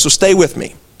swallow, so stay with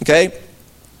me. Okay?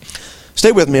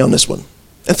 Stay with me on this one.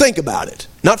 And think about it.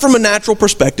 Not from a natural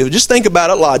perspective. Just think about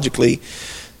it logically.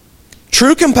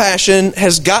 True compassion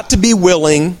has got to be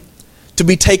willing to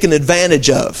be taken advantage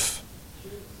of,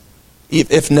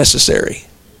 if necessary.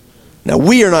 Now,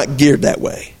 we are not geared that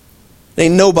way.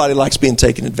 Ain't nobody likes being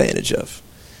taken advantage of.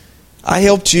 I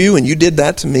helped you and you did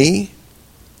that to me.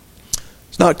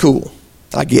 It's not cool.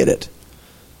 I get it.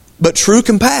 But true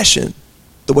compassion,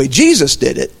 the way Jesus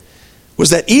did it,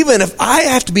 was that even if I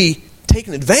have to be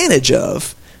taken advantage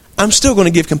of, I'm still going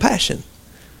to give compassion.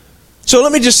 So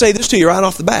let me just say this to you right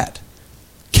off the bat.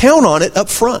 Count on it up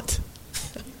front.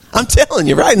 I'm telling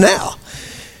you right now.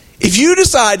 If you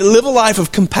decide to live a life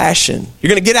of compassion, you're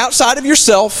going to get outside of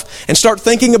yourself and start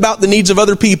thinking about the needs of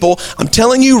other people. I'm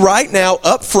telling you right now,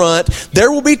 up front,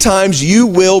 there will be times you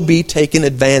will be taken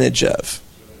advantage of.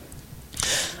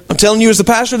 I'm telling you as the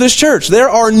pastor of this church, there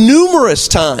are numerous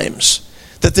times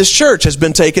that this church has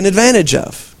been taken advantage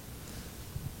of.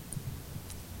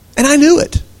 And I knew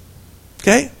it.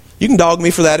 Okay? You can dog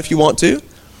me for that if you want to.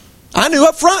 I knew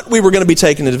up front we were going to be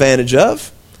taken advantage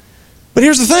of. But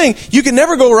here's the thing, you can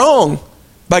never go wrong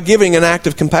by giving an act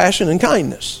of compassion and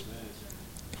kindness.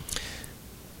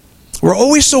 We're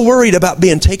always so worried about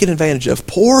being taken advantage of.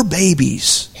 Poor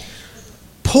babies.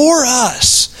 Poor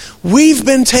us. We've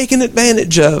been taken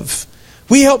advantage of.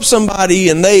 We helped somebody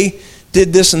and they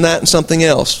did this and that and something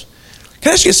else. Can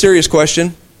I ask you a serious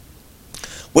question?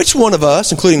 Which one of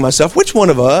us, including myself, which one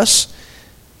of us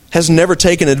has never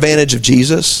taken advantage of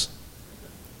Jesus?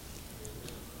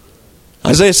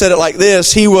 Isaiah said it like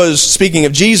this. He was, speaking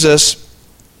of Jesus,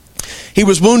 he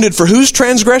was wounded for whose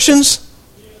transgressions?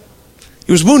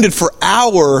 He was wounded for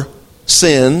our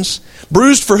sins.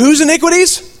 Bruised for whose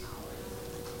iniquities?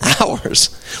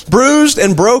 Ours. Bruised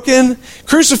and broken,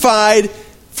 crucified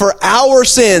for our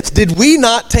sins. Did we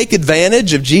not take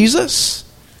advantage of Jesus?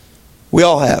 We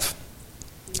all have.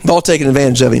 We've all taken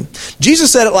advantage of him.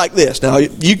 Jesus said it like this. Now,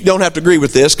 you don't have to agree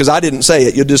with this because I didn't say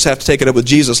it. You'll just have to take it up with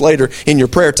Jesus later in your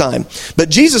prayer time. But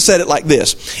Jesus said it like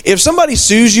this. If somebody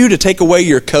sues you to take away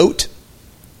your coat,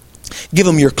 give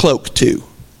them your cloak too.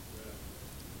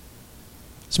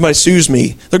 Somebody sues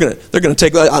me, they're gonna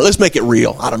take. Let's make it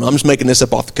real. I don't know. I'm just making this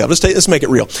up off the cuff. Let's make it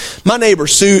real. My neighbor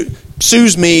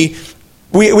sues me.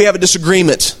 We have a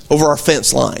disagreement over our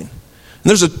fence line. And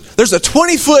there's a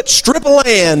 20-foot strip of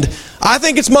land. I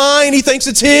think it's mine. He thinks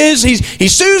it's his. He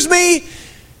sues me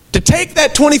to take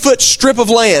that 20-foot strip of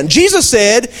land. Jesus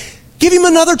said, give him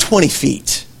another 20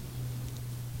 feet.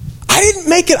 I didn't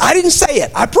make it. I didn't say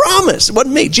it. I promise. It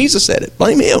wasn't me. Jesus said it.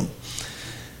 Blame him.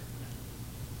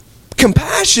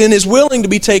 Compassion is willing to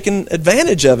be taken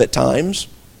advantage of at times.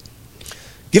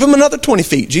 Give him another 20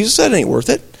 feet. Jesus said it ain't worth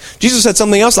it. Jesus said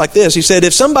something else like this. He said,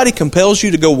 if somebody compels you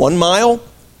to go 1 mile,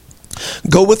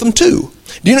 go with them 2.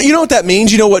 Do you know what that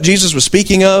means? You know what Jesus was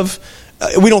speaking of?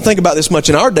 We don't think about this much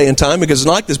in our day and time because it's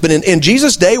like this. But in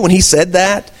Jesus' day, when he said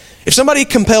that, if somebody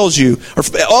compels you or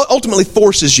ultimately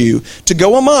forces you to go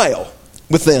 1 mile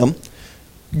with them,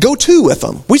 go 2 with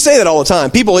them. We say that all the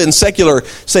time. People in secular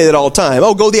say that all the time.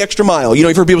 Oh, go the extra mile. You know,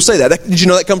 you've heard people say that. Did you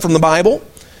know that come from the Bible?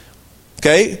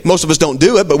 Okay, most of us don't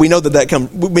do it, but we know we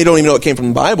don't even know it came from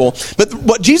the Bible. But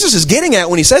what Jesus is getting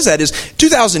at when he says that is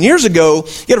 2,000 years ago,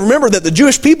 you got to remember that the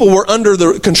Jewish people were under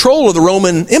the control of the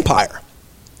Roman Empire.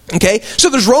 Okay, so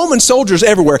there's Roman soldiers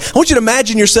everywhere. I want you to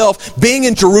imagine yourself being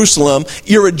in Jerusalem.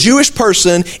 You're a Jewish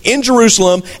person in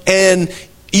Jerusalem, and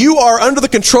you are under the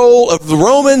control of the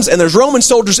Romans, and there's Roman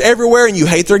soldiers everywhere, and you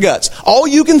hate their guts. All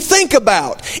you can think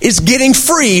about is getting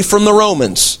free from the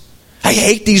Romans. I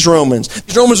hate these Romans.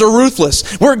 These Romans are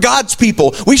ruthless. We're God's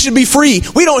people. We should be free.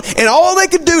 We don't. And all they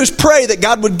could do is pray that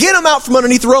God would get them out from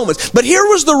underneath the Romans. But here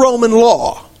was the Roman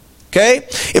law. Okay?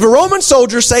 If a Roman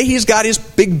soldier, say he's got his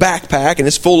big backpack and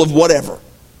it's full of whatever,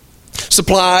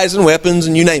 supplies and weapons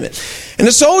and you name it, and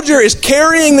the soldier is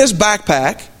carrying this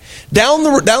backpack down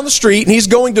the street and he's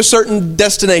going to a certain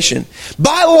destination.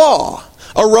 By law,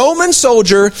 a Roman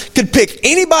soldier could pick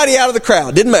anybody out of the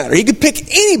crowd. Didn't matter. He could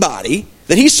pick anybody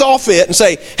that he saw fit and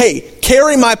say, hey,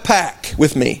 carry my pack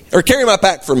with me, or carry my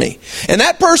pack for me. And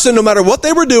that person, no matter what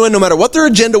they were doing, no matter what their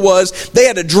agenda was, they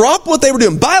had to drop what they were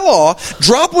doing. By law,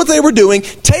 drop what they were doing,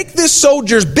 take this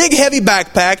soldier's big heavy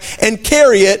backpack and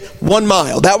carry it 1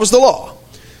 mile. That was the law.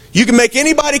 You can make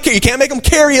anybody, you can't make them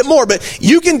carry it more, but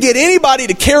you can get anybody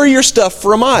to carry your stuff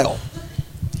for 1 mile.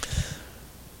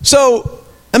 So,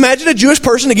 imagine a Jewish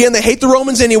person, again, they hate the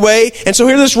Romans anyway, and so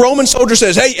here this Roman soldier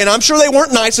says, hey, and I'm sure they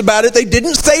weren't nice about it, they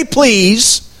didn't say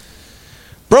please.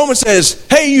 Roman says,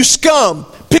 hey, you scum,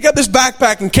 pick up this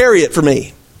backpack and carry it for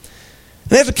me. And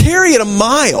they have to carry it 1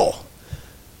 mile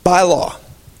by law.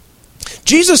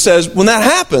 Jesus says, when that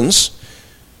happens,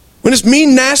 when this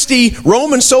mean, nasty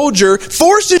Roman soldier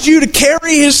forces you to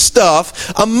carry his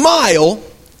stuff 1 mile,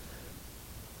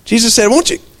 Jesus said, won't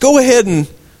you go ahead and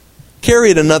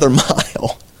carry it another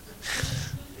mile?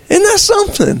 Isn't that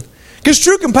something? Because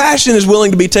true compassion is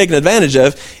willing to be taken advantage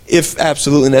of if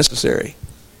absolutely necessary.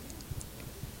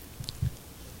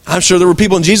 I'm sure there were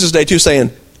people in Jesus' day too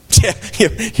saying, yeah,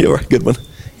 you're a good one.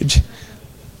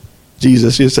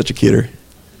 Jesus, you're such a kidder.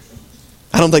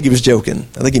 I don't think he was joking.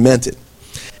 I think he meant it.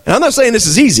 And I'm not saying this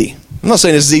is easy. I'm not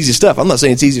saying this is easy stuff. I'm not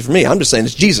saying it's easy for me. I'm just saying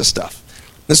it's Jesus stuff.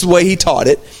 This is the way he taught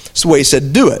it. This is the way he said to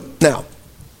do it. Now,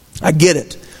 I get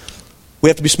it. We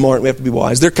have to be smart. We have to be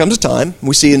wise. There comes a time,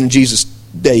 we see it in Jesus'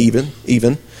 day even.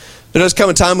 There does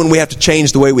come a time when we have to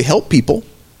change the way we help people.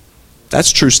 That's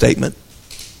a true statement.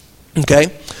 Okay?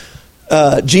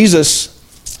 Jesus,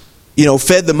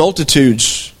 fed the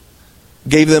multitudes,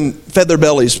 fed their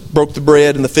bellies, broke the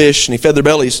bread and the fish, and he fed their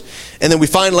bellies. And then we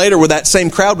find later where that same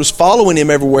crowd was following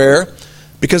him everywhere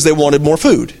because they wanted more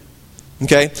food.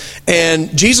 Okay?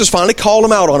 And Jesus finally called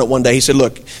them out on it one day. He said,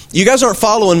 look, you guys aren't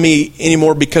following me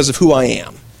anymore because of who I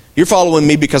am. You're following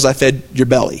me because I fed your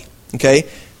belly. Okay?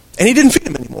 And he didn't feed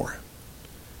them anymore.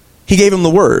 He gave them the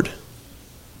word.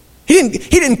 He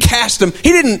didn't cast them.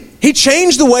 He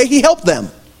changed the way he helped them.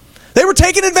 They were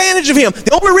taking advantage of him.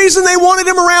 The only reason they wanted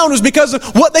him around was because of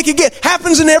what they could get.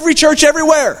 Happens in every church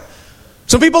everywhere.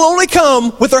 Some people only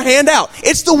come with their hand out.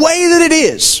 It's the way that it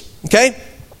is. Okay?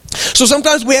 So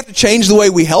sometimes we have to change the way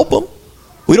we help them.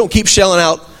 We don't keep shelling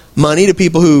out money to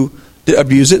people who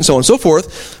abuse it, and so on and so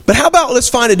forth. But how about let's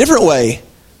find a different way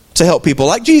to help people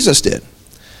like Jesus did?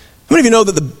 How many of you know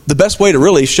that the best way to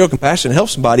really show compassion and help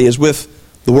somebody is with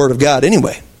the Word of God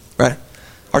anyway, right?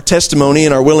 Our testimony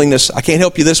and our willingness. I can't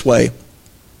help you this way.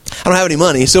 I don't have any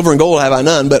money. Silver and gold have I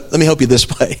none, but let me help you this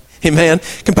way. Amen.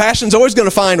 Compassion's always going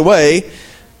to find a way.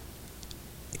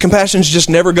 Compassion's just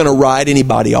never going to ride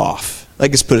anybody off.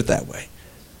 Let's put it that way.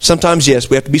 Sometimes, yes,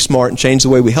 we have to be smart and change the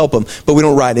way we help them, but we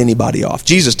don't ride anybody off.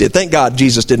 Jesus did. Thank God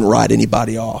Jesus didn't ride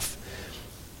anybody off.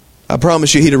 I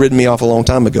promise you he'd have ridden me off a long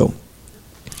time ago.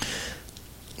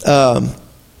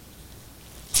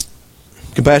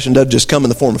 Compassion doesn't just come in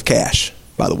the form of cash,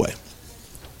 by the way.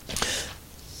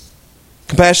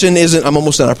 Compassion isn't, I'm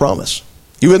almost done, I promise.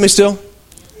 You with me still?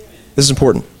 This is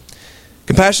important.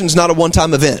 Compassion is not a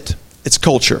one-time event. It's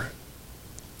culture.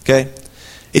 Okay?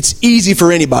 It's easy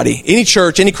for anybody, any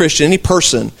church, any Christian, any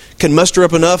person can muster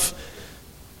up enough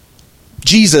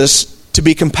Jesus to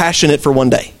be compassionate for one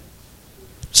day.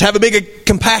 Let's have a big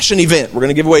compassion event. We're going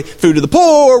to give away food to the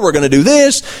poor. We're going to do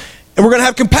this. And we're going to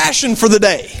have compassion for the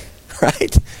day.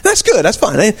 Right? That's good. That's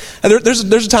fine.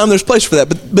 There's a time, there's a place for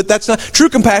that. But that's not, true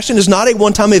compassion is not a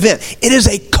one-time event. It is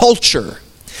a culture.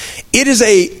 It is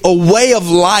a way of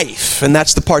life. And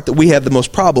that's the part that we have the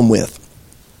most problem with.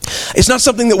 It's not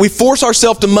something that we force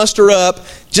ourselves to muster up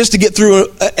just to get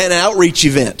through an outreach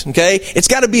event, okay? It's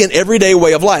got to be an everyday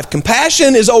way of life.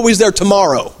 Compassion is always there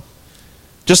tomorrow,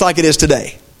 just like it is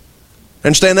today.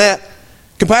 Understand that?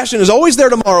 Compassion is always there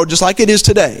tomorrow, just like it is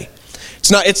today.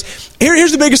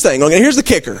 Here's the biggest thing. Okay, here's the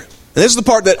kicker. And this is the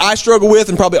part that I struggle with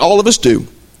and probably all of us do.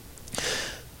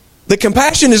 The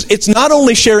compassion it's not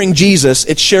only sharing Jesus,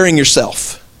 it's sharing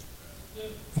yourself.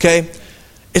 Okay?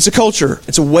 It's a culture.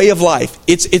 It's a way of life.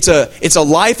 It's a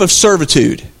life of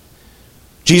servitude.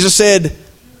 Jesus said,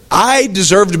 I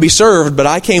deserve to be served, but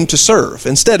I came to serve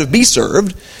instead of be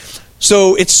served.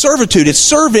 So it's servitude. It's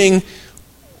serving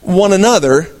one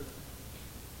another,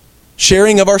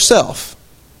 sharing of ourself.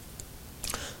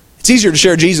 It's easier to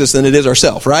share Jesus than it is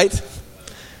ourself, right?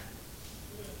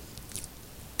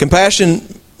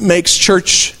 Compassion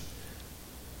is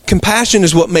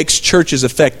what makes churches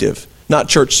effective, not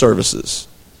church services.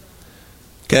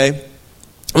 Okay?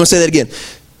 I'm going to say that again.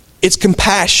 It's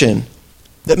compassion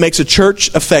that makes a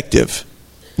church effective,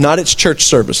 not its church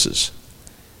services.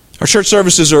 Our church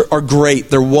services are great.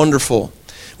 They're wonderful.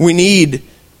 We need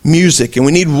music, and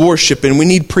we need worship, and we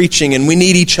need preaching, and we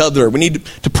need each other. We need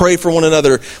to pray for one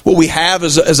another. What we have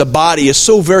as a body is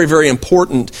so very, very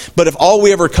important. But if all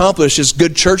we ever accomplish is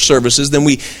good church services, then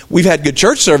we've had good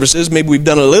church services. Maybe we've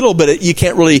done a little, but you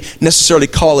can't really necessarily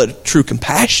call it true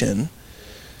compassion.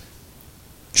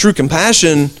 True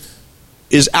compassion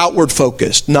is outward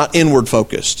focused, not inward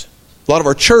focused. A lot of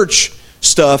our church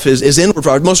stuff is inward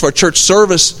focused. Most of our church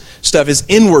service stuff is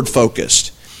inward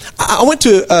focused. I went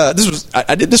to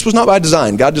this was not by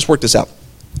design. God just worked this out.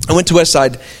 I went to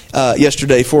Westside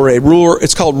yesterday for a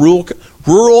it's called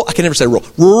rural. I can never say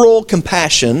rural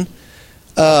compassion.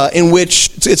 In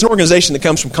which it's an organization that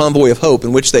comes from Convoy of Hope,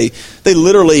 in which they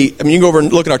literally, I mean, you can go over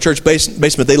and look at our church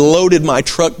basement. They loaded my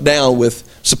truck down with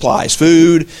supplies,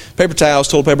 food, paper towels,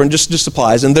 toilet paper, and just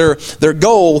supplies. And their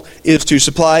goal is to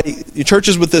supply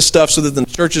churches with this stuff so that the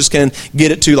churches can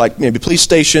get it to like maybe police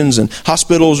stations and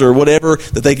hospitals or whatever,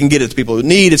 that they can get it to people who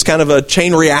need. It's kind of a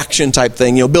chain reaction type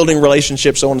thing, building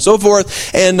relationships, so on and so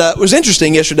forth. And it was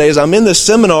interesting yesterday as I'm in this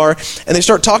seminar and they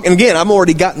start talking. Again, I've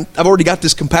already got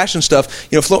this compassion stuff,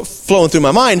 flowing through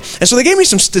my mind. And so they gave me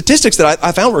some statistics that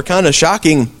I found were kind of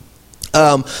shocking.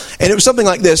 And it was something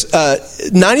like this.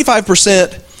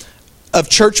 95% of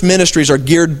church ministries are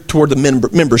geared toward the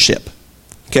membership.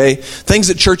 Okay? Things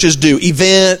that churches do.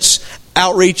 Events,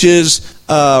 outreaches,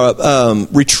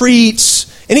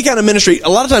 retreats, any kind of ministry, a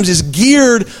lot of times is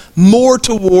geared more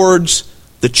towards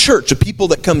the church, the people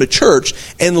that come to church,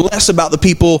 and less about the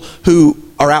people who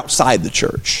are outside the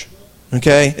church.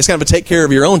 Okay? It's kind of a take care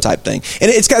of your own type thing. And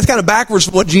it's kind of backwards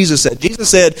from what Jesus said. Jesus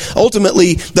said,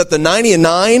 ultimately, that the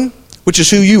 99, which is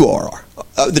who you are,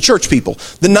 the church people,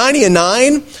 the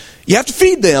 99, you have to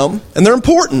feed them, and they're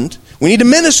important. We need to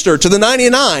minister to the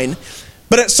 99.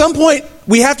 But at some point,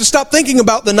 we have to stop thinking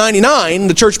about the 99,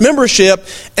 the church membership,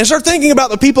 and start thinking about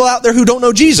the people out there who don't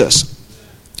know Jesus.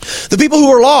 The people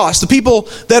who are lost, the people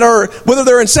that are, whether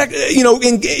they're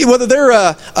whether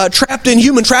they're trapped in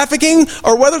human trafficking,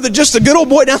 or whether they're just a good old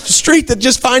boy down the street that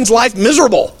just finds life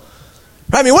miserable.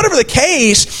 I mean, whatever the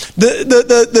case,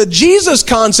 the Jesus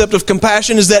concept of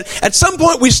compassion is that at some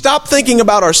point we stop thinking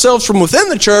about ourselves from within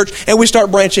the church and we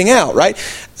start branching out, right?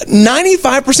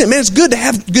 95%, man, it's good to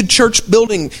have good church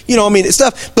building,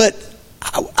 stuff, but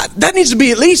that needs to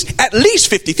be at least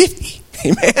 50-50.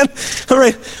 Amen? All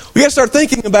right. We got to start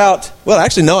thinking about, well,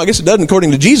 actually, no, I guess it doesn't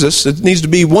according to Jesus. It needs to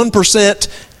be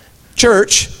 1%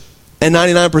 church and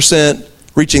 99%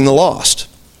 reaching the lost.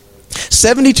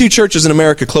 72 churches in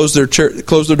America close their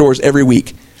doors every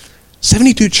week.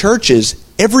 72 churches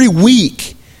every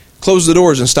week close the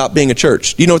doors and stop being a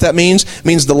church. Do you know what that means? It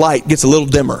means the light gets a little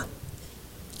dimmer.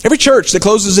 Every church that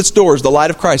closes its doors, the light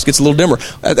of Christ gets a little dimmer.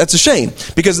 That's a shame,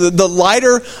 because the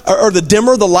lighter or the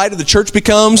dimmer the light of the church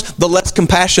becomes, the less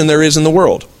compassion there is in the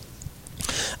world.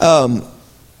 They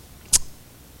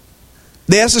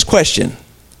ask this question.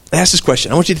 I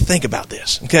want you to think about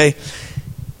this, okay?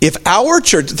 If our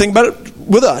church, think about it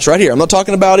with us right here. I'm not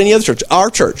talking about any other church.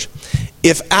 Our church.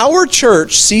 If our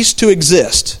church ceased to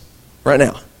exist right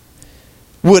now,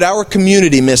 would our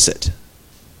community miss it?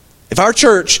 If our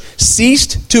church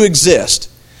ceased to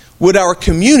exist, would our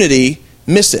community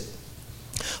miss it?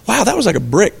 Wow, that was like a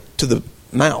brick to the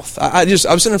mouth. I was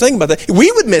sitting there thinking about that.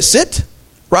 We would miss it,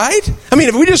 right? I mean,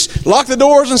 if we just locked the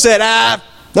doors and said,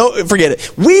 no, forget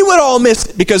it. We would all miss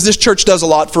it because this church does a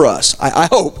lot for us. I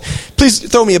hope. Please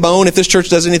throw me a bone if this church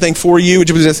does anything for you. Would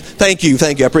you please, thank you.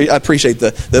 I appreciate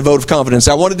the vote of confidence.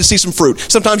 I wanted to see some fruit.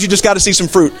 Sometimes you just got to see some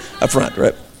fruit up front,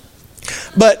 right?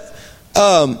 But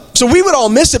so we would all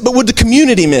miss it, but would the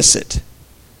community miss it?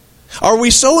 Are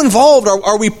we so involved?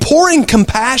 Are we pouring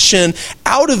compassion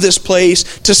out of this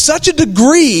place to such a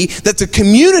degree that the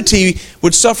community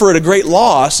would suffer at a great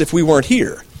loss if we weren't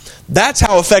here? That's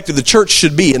how effective the church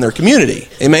should be in their community.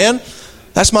 Amen?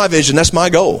 That's my vision. That's my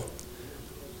goal.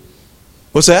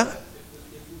 What's that?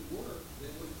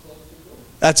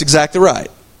 That's exactly right.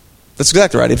 That's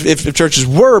exactly right. If churches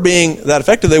were being that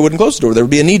effective, they wouldn't close the door. There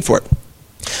would be a need for it.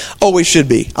 Always should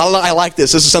be. I like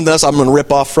this. This is something else I'm going to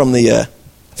rip off from the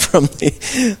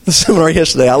seminar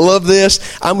yesterday. I love this.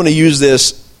 I'm going to use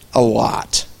this a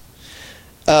lot.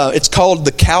 It's called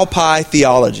the cow pie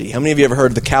theology. How many of you ever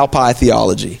heard of the cow pie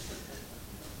theology?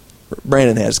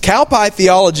 Brandon has. Cow pie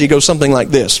theology goes something like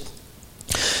this.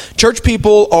 Church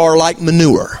people are like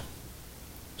manure.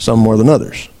 Some more than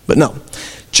others. But no. All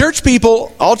church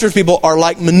people are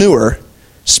like manure.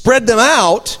 Spread them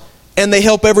out and they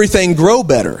help everything grow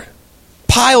better.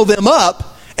 Pile them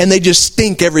up and they just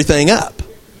stink everything up.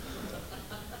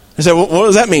 I said, well, what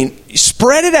does that mean?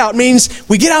 Spread it out means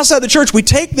we get outside the church, we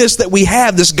take this that we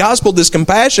have, this gospel, this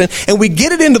compassion, and we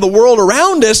get it into the world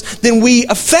around us, then we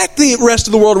affect the rest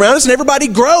of the world around us and everybody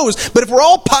grows. But if we're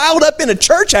all piled up in a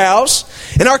church house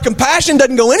and our compassion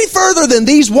doesn't go any further than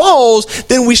these walls,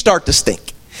 then we start to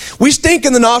stink. We stink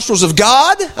in the nostrils of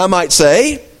God, I might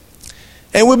say,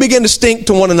 and we begin to stink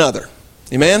to one another.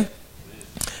 Amen?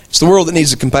 It's the world that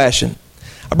needs the compassion.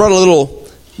 I brought a little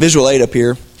visual aid up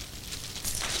here.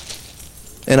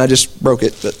 And I just broke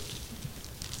it, but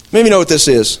maybe you know what this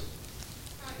is.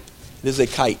 It is a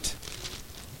kite.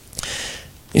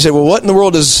 You say, well, what in the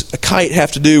world does a kite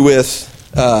have to do with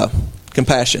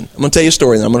compassion? I'm going to tell you a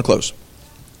story, and then I'm going to close.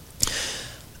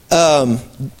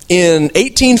 In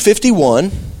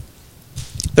 1851,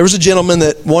 there was a gentleman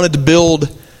that wanted to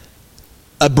build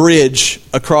a bridge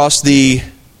across the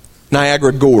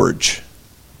Niagara Gorge.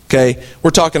 Okay,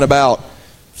 we're talking about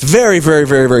very, very,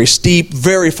 very, very steep,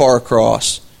 very far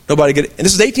across. And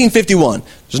this is 1851.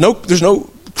 There's no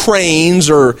cranes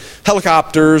or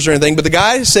helicopters or anything. But the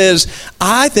guy says,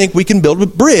 I think we can build a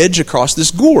bridge across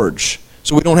this gorge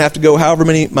so we don't have to go however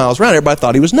many miles around. Everybody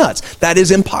thought he was nuts. That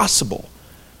is impossible.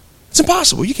 It's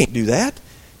impossible. You can't do that.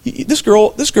 This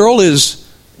girl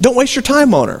is, don't waste your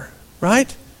time on her,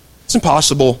 right? It's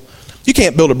impossible. You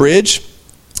can't build a bridge.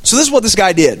 So this is what this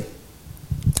guy did.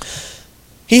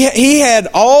 He had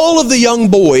all of the young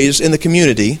boys in the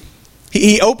community.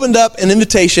 He opened up an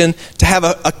invitation to have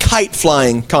a kite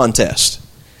flying contest.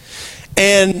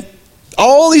 And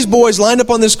all these boys lined up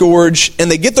on this gorge, and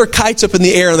they get their kites up in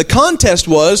the air. And the contest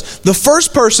was the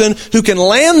first person who can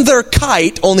land their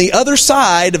kite on the other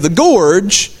side of the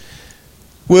gorge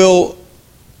will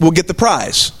get the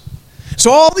prize.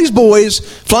 So all these boys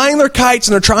flying their kites,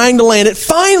 and they're trying to land it.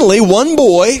 Finally, one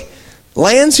boy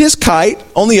lands his kite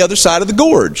on the other side of the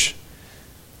gorge.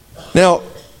 Now,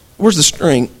 where's the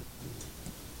string?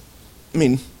 I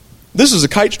mean, this is a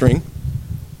kite string.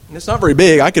 And it's not very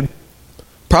big. I could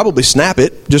probably snap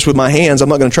it just with my hands. I'm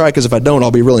not going to try because if I don't,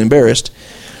 I'll be really embarrassed.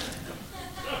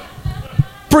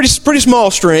 Pretty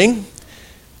small string.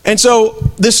 And so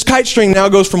this kite string now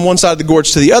goes from one side of the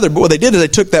gorge to the other. But what they did is they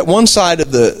took that one side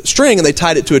of the string and they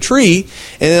tied it to a tree.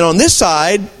 And then on this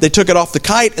side, they took it off the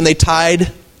kite and they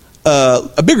tied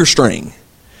a bigger string.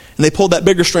 And they pulled that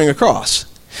bigger string across.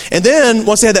 And then,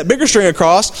 once they had that bigger string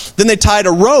across, then they tied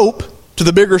a rope to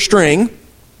the bigger string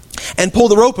and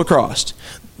pulled the rope across.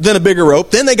 then a bigger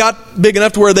rope. Then they got big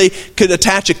enough to where they could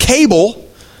attach a cable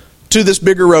to this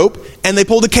bigger rope, and they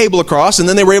pulled the cable across, and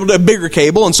then they were able to have a bigger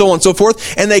cable, and so on and so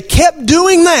forth. And they kept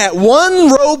doing that,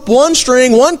 one rope, one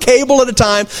string, one cable at a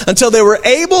time, until they were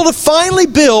able to finally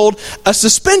build a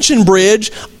suspension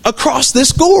bridge across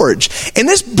this gorge. And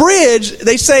this bridge,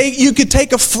 they say you could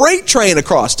take a freight train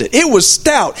across it. It was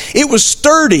stout. It was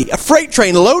sturdy. A freight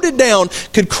train loaded down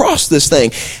could cross this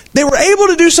thing. They were able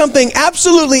to do something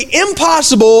absolutely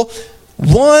impossible,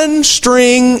 one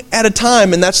string at a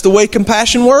time, and that's the way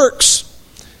compassion works.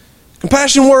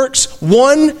 Compassion works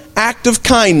one act of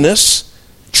kindness,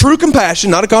 true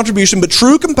compassion, not a contribution, but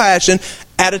true compassion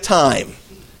at a time.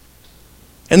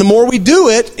 And the more we do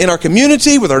it in our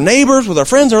community, with our neighbors, with our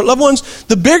friends, our loved ones,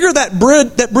 the bigger that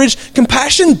bridge.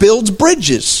 Compassion builds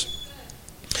bridges.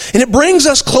 And it brings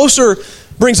us closer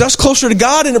to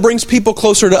God, and it brings people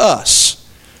closer to us.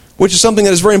 Which is something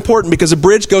that is very important, because a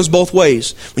bridge goes both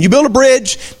ways. When you build a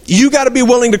bridge, you got to be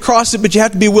willing to cross it, but you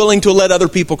have to be willing to let other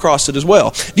people cross it as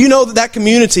well. Do you know that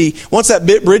community, once that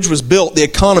bridge was built, the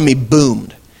economy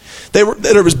boomed?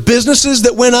 There was businesses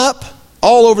that went up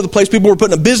all over the place. People were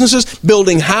putting up businesses,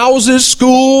 building houses,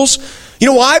 schools. You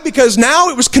know why? Because now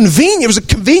it was convenient. It was a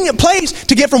convenient place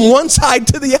to get from one side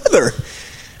to the other.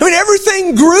 I mean,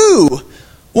 everything grew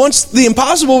once the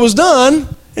impossible was done,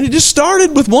 and it just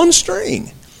started with one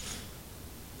string.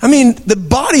 I mean, the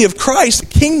body of Christ, the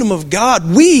kingdom of God,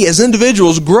 we as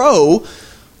individuals grow,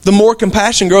 the more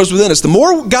compassion grows within us. The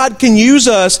more God can use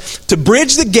us to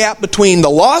bridge the gap between the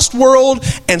lost world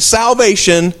and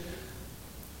salvation,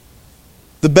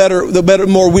 the better,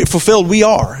 more fulfilled we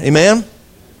are. Amen?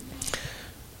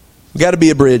 We've got to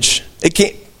be a bridge.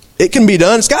 It can be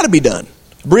done. It's got to be done.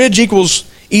 Bridge equals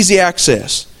easy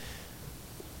access.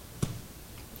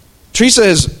 Teresa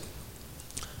has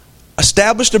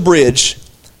established a bridge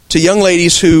to young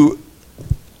ladies who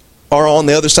are on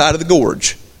the other side of the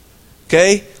gorge.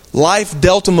 Okay? Life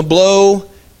dealt them a blow.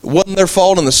 It wasn't their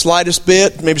fault in the slightest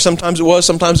bit. Maybe sometimes it was,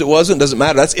 sometimes it wasn't. It doesn't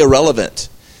matter. That's irrelevant.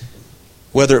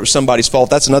 Whether it was somebody's fault,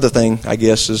 that's another thing, I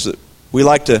guess, is that we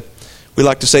like to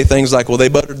say things like, well, they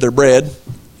buttered their bread,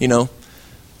 let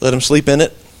them sleep in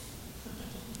it.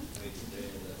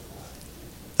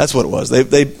 That's what it was.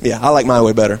 I like my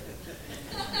way better.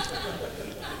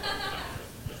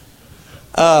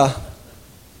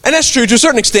 And that's true to a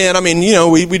certain extent. I mean,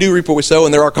 we do reap what we sow,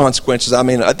 and there are consequences. I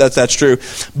mean, that's true.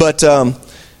 But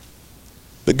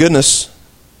goodness,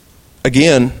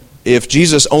 again, if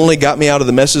Jesus only got me out of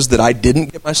the messes that I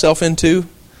didn't get myself into,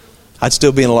 I'd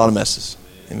still be in a lot of messes.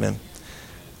 Amen.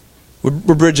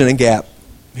 We're bridging a gap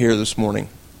here this morning.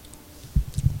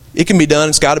 It can be done.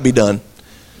 It's got to be done.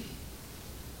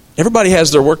 Everybody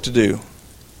has their work to do.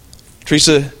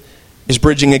 Teresa is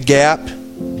bridging a gap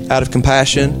out of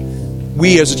compassion.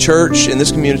 We as a church in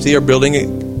this community are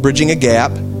bridging a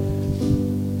gap,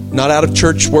 not out of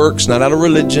church works, not out of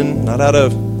religion, not out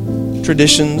of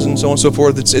traditions and so on and so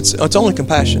forth. It's only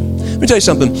compassion. Let me tell you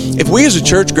something. If we as a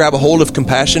church grab a hold of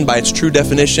compassion by its true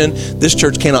definition, this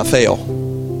church cannot fail.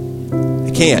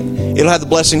 It can't. It'll have the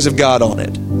blessings of God on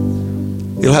it.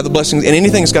 It'll have the blessings, and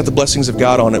anything that's got the blessings of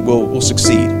God on it will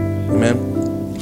succeed. Amen.